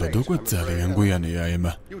 სამწუხაროდ უკვე ძალიან გვიანია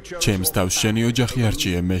ემა. ჩემს თავს შენი ოჯახი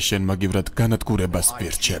არჩიე, მე შენ მაგივრად განადგურებას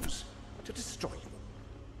ვირჩევ.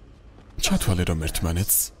 ჩათვალე რომ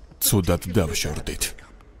ერთმანეთს ცუდად დავშორდით.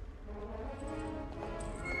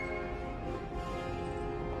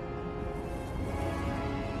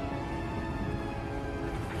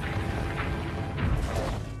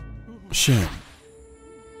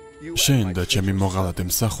 შენ და ჩემი მოღალატე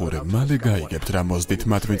მსახურე მალე გაიგებთ რა მოსდით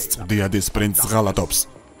მათ ვინც წვდიადის პრინცს ღალატობს.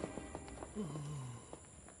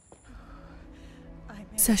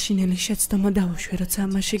 საშინელი შეცდომა დაუშვე, როცა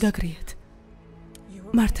ამაში გაგრიეთ.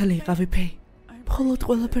 მართალი იყავი ფეი. მხოლოდ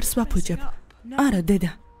ყველაფერს ვაფუჭებ. არა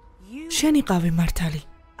დედა. შენ იყავი მართალი.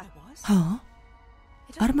 ჰა?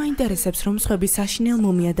 არ მაინტერესებს რომ სხვები საშინელ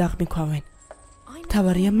მუმიად აღმიქვავენ.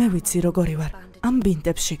 თავარია მე ვიცი როგორი ვარ. ამ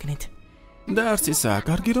ბინტებს შიგნით. და არც ისაა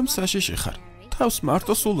კარგი რომ საშიში ხარ. თავს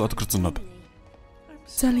მარტო სრულად გრძნობ.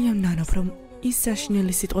 ძალიან ნანობ რომ ის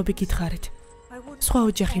საშინელი სიტყვები გითხარით. სხვა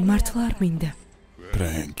ოჯახი მართლა არ მინდა.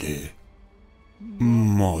 ფრენკი.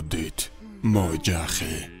 მოდით,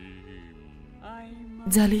 მოჯახი.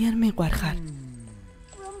 ძალიან მიყვარ ხარ.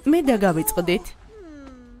 მე დაგავიწყდით.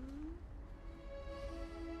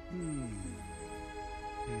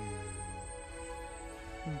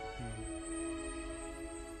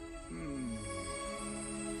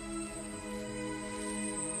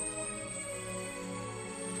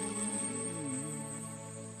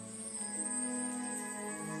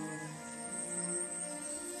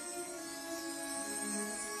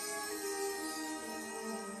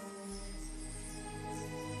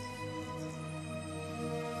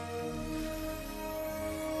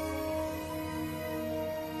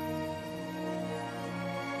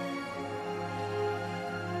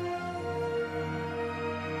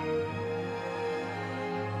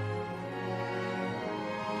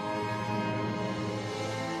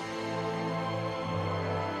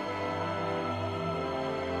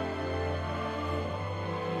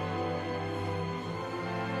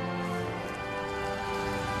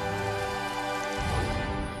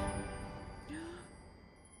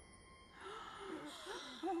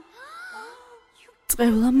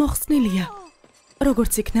 წევლა მოხსნილია.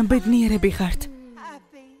 როგორც იქნა ბედნიერები ხართ.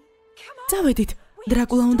 წავედით,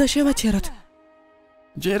 დრაკულა უნდა შევაჩეროთ.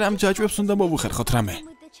 ჯერ ამ ჯაჭვებს უნდა მოვუხერხოთ რამე.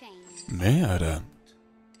 მე არა.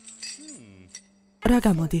 რა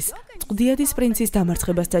გამოდის? წვდიადის პრინცის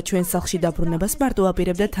დამარცხებას და ჩვენ სახლში დაბრუნებას მარტო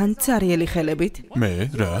აპირებდა თან цаრიელი ხელებით? მე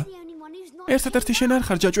რა? ერთადერთი შენ არ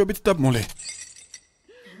ხარ ჯაჭვებით დაბმული.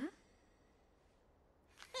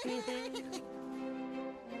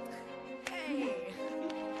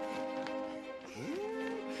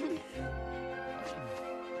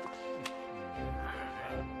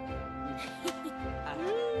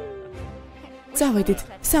 წავედით,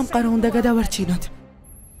 სამყარო უნდა გადავარჩინოთ.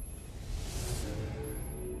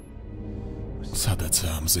 სადაც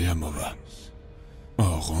ამზე ამოვა.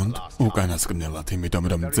 ოღონდ უკანასკნელად, იმიტომ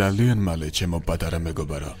რომ ძალიან მალე ჩემო პატარა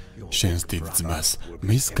მეგობარო, შენს დიდ ძმას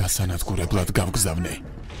მის გასანადგურებლად გავგზავნე.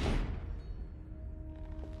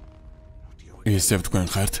 ისევ თქვენ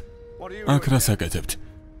ხართ? აქ რას აკეთებთ?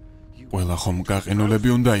 ყველა ხომ გაყინულები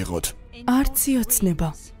უნდა იყოთ. არც იოცნება.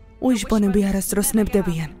 უიშბონები არასდროს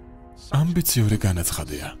ნებდებიან. ამბიციური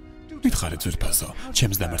განაცხადია. მითხარით ძვირფასო,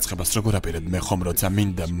 ჩემს დამარცხებას როგორ აპირებ მე ხომ როცა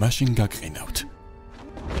მინდა მაშინ გაგყინავთ.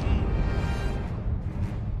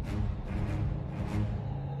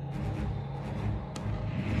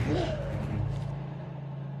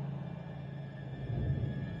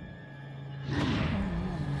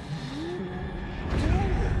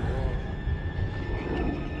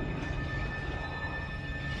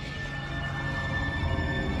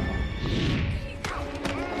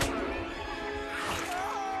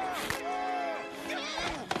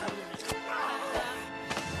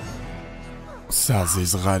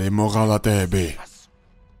 საზიზღარი მოღალატეები.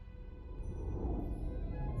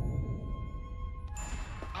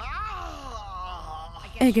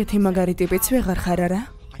 ეგეთი მაგარი ტიპიც ვეღარ ხარ არა?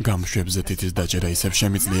 გამშვებზე თითის დაჭერა ისევ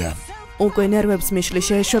შემიძლია. უკვე ნერვებს მიშლი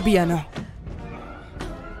შეეშვებიანო.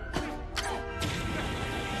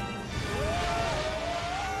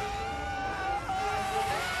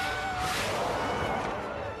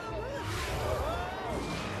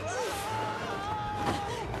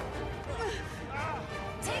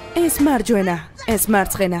 ეს მარჯვენა, ეს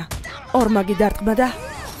მარცხენა. ორმაგი დარტყმა და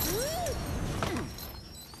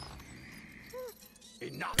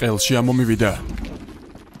ყელში ამომივიდა.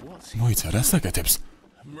 მოიცა რა საკეთებს?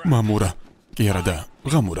 მამურა, კი არა და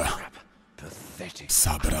ღამურა.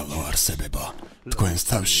 საბრალო არსებებო, თქვენს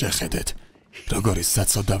თავს შეხედეთ, როგორი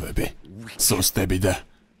საცოდავები, სუსტები და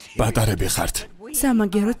პატარები ხართ.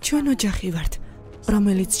 სამაგეროდ ჩვენ ოჯახი ვართ,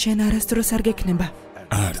 რომელიც შენ არასდროს არ გექნება.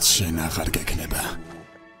 არც შენ აღარ გექნება.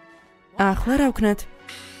 ახლა რა ვქნათ?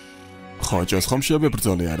 ხოჭოს ხომ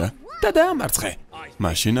შევებრძოლე არა? და დაამარცხე.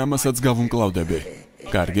 მაშინ ამასაც გავუმკლავდები.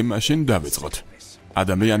 კარგი, მაშინ დავიწყოთ.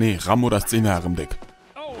 ადამიანი ღამურას წინააღმდეგ.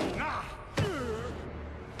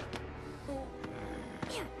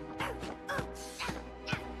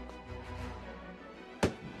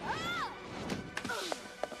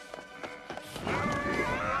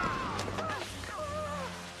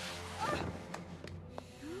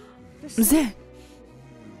 მზე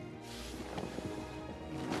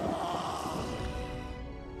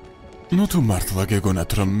ნუ თუ მართლა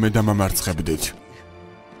გეგონათ რომ მე დამამარცხებდით.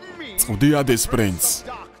 წვდი ადეს პრინც.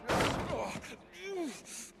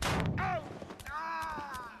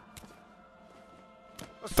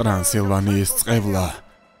 ტრანსილვანიის წყევლა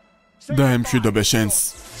დაემშვიდობე შენს.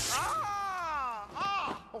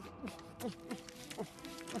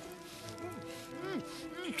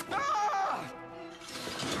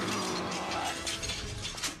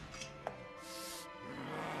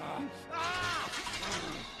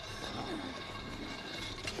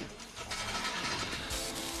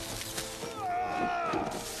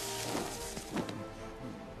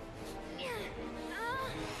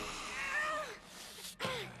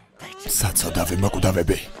 საცოდავი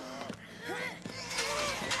მოკვდავები.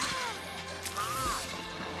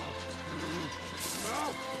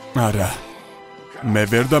 არა, მე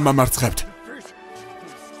ვერ დამამარცხებთ.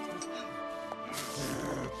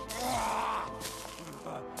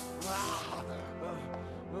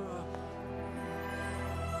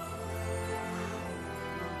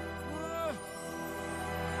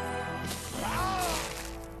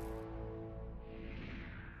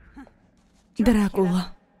 დრაკულა.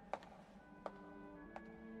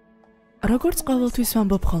 როგორც ყოველთვის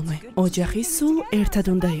ვამბობ ხოლმე, ოჯახი სულ ერთად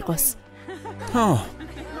უნდა იყოს. ჰა.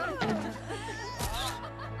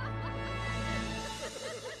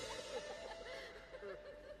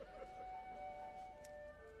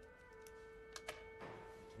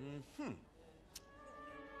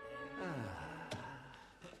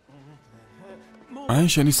 აი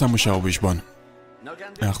შენი სამუშაო ვიშბონ.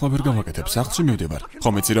 ახლა ვერ გავაკეთებ, სახლში მივდივარ.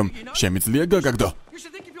 ხომ იცი რომ შემიძლია გაგაგდო?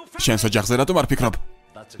 შენს ოჯახზე რატომ არ ფიქრობ?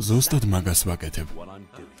 ზუსტად მაგას ვაკეთებ.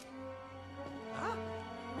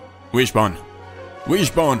 Wishbone.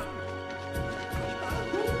 Wishbone.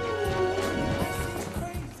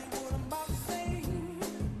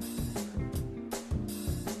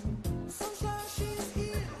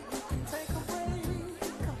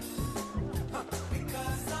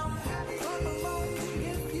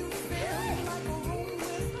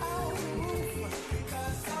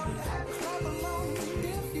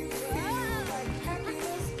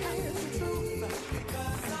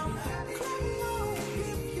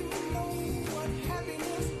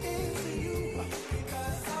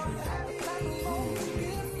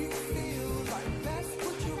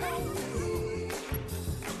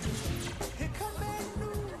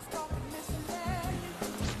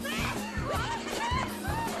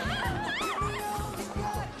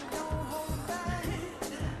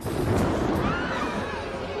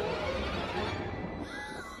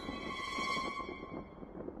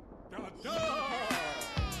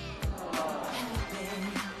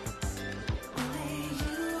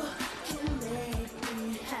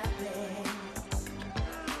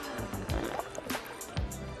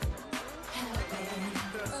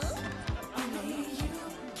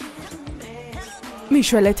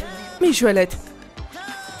 მიშველეთ.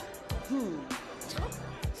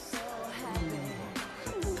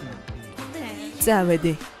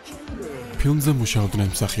 წავედი. ფილმზე მუშაობდნენ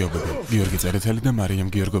მსახიობები გიორგი წერეთელი და მარიამ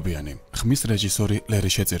გიორგობიანი, ხმის რეჟისორი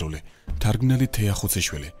ლერი შეწირული, თარგმნელი თეა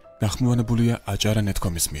ხუციშვილი, გახმოვანებულია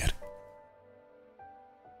აჭარა.net.com-ის მიერ.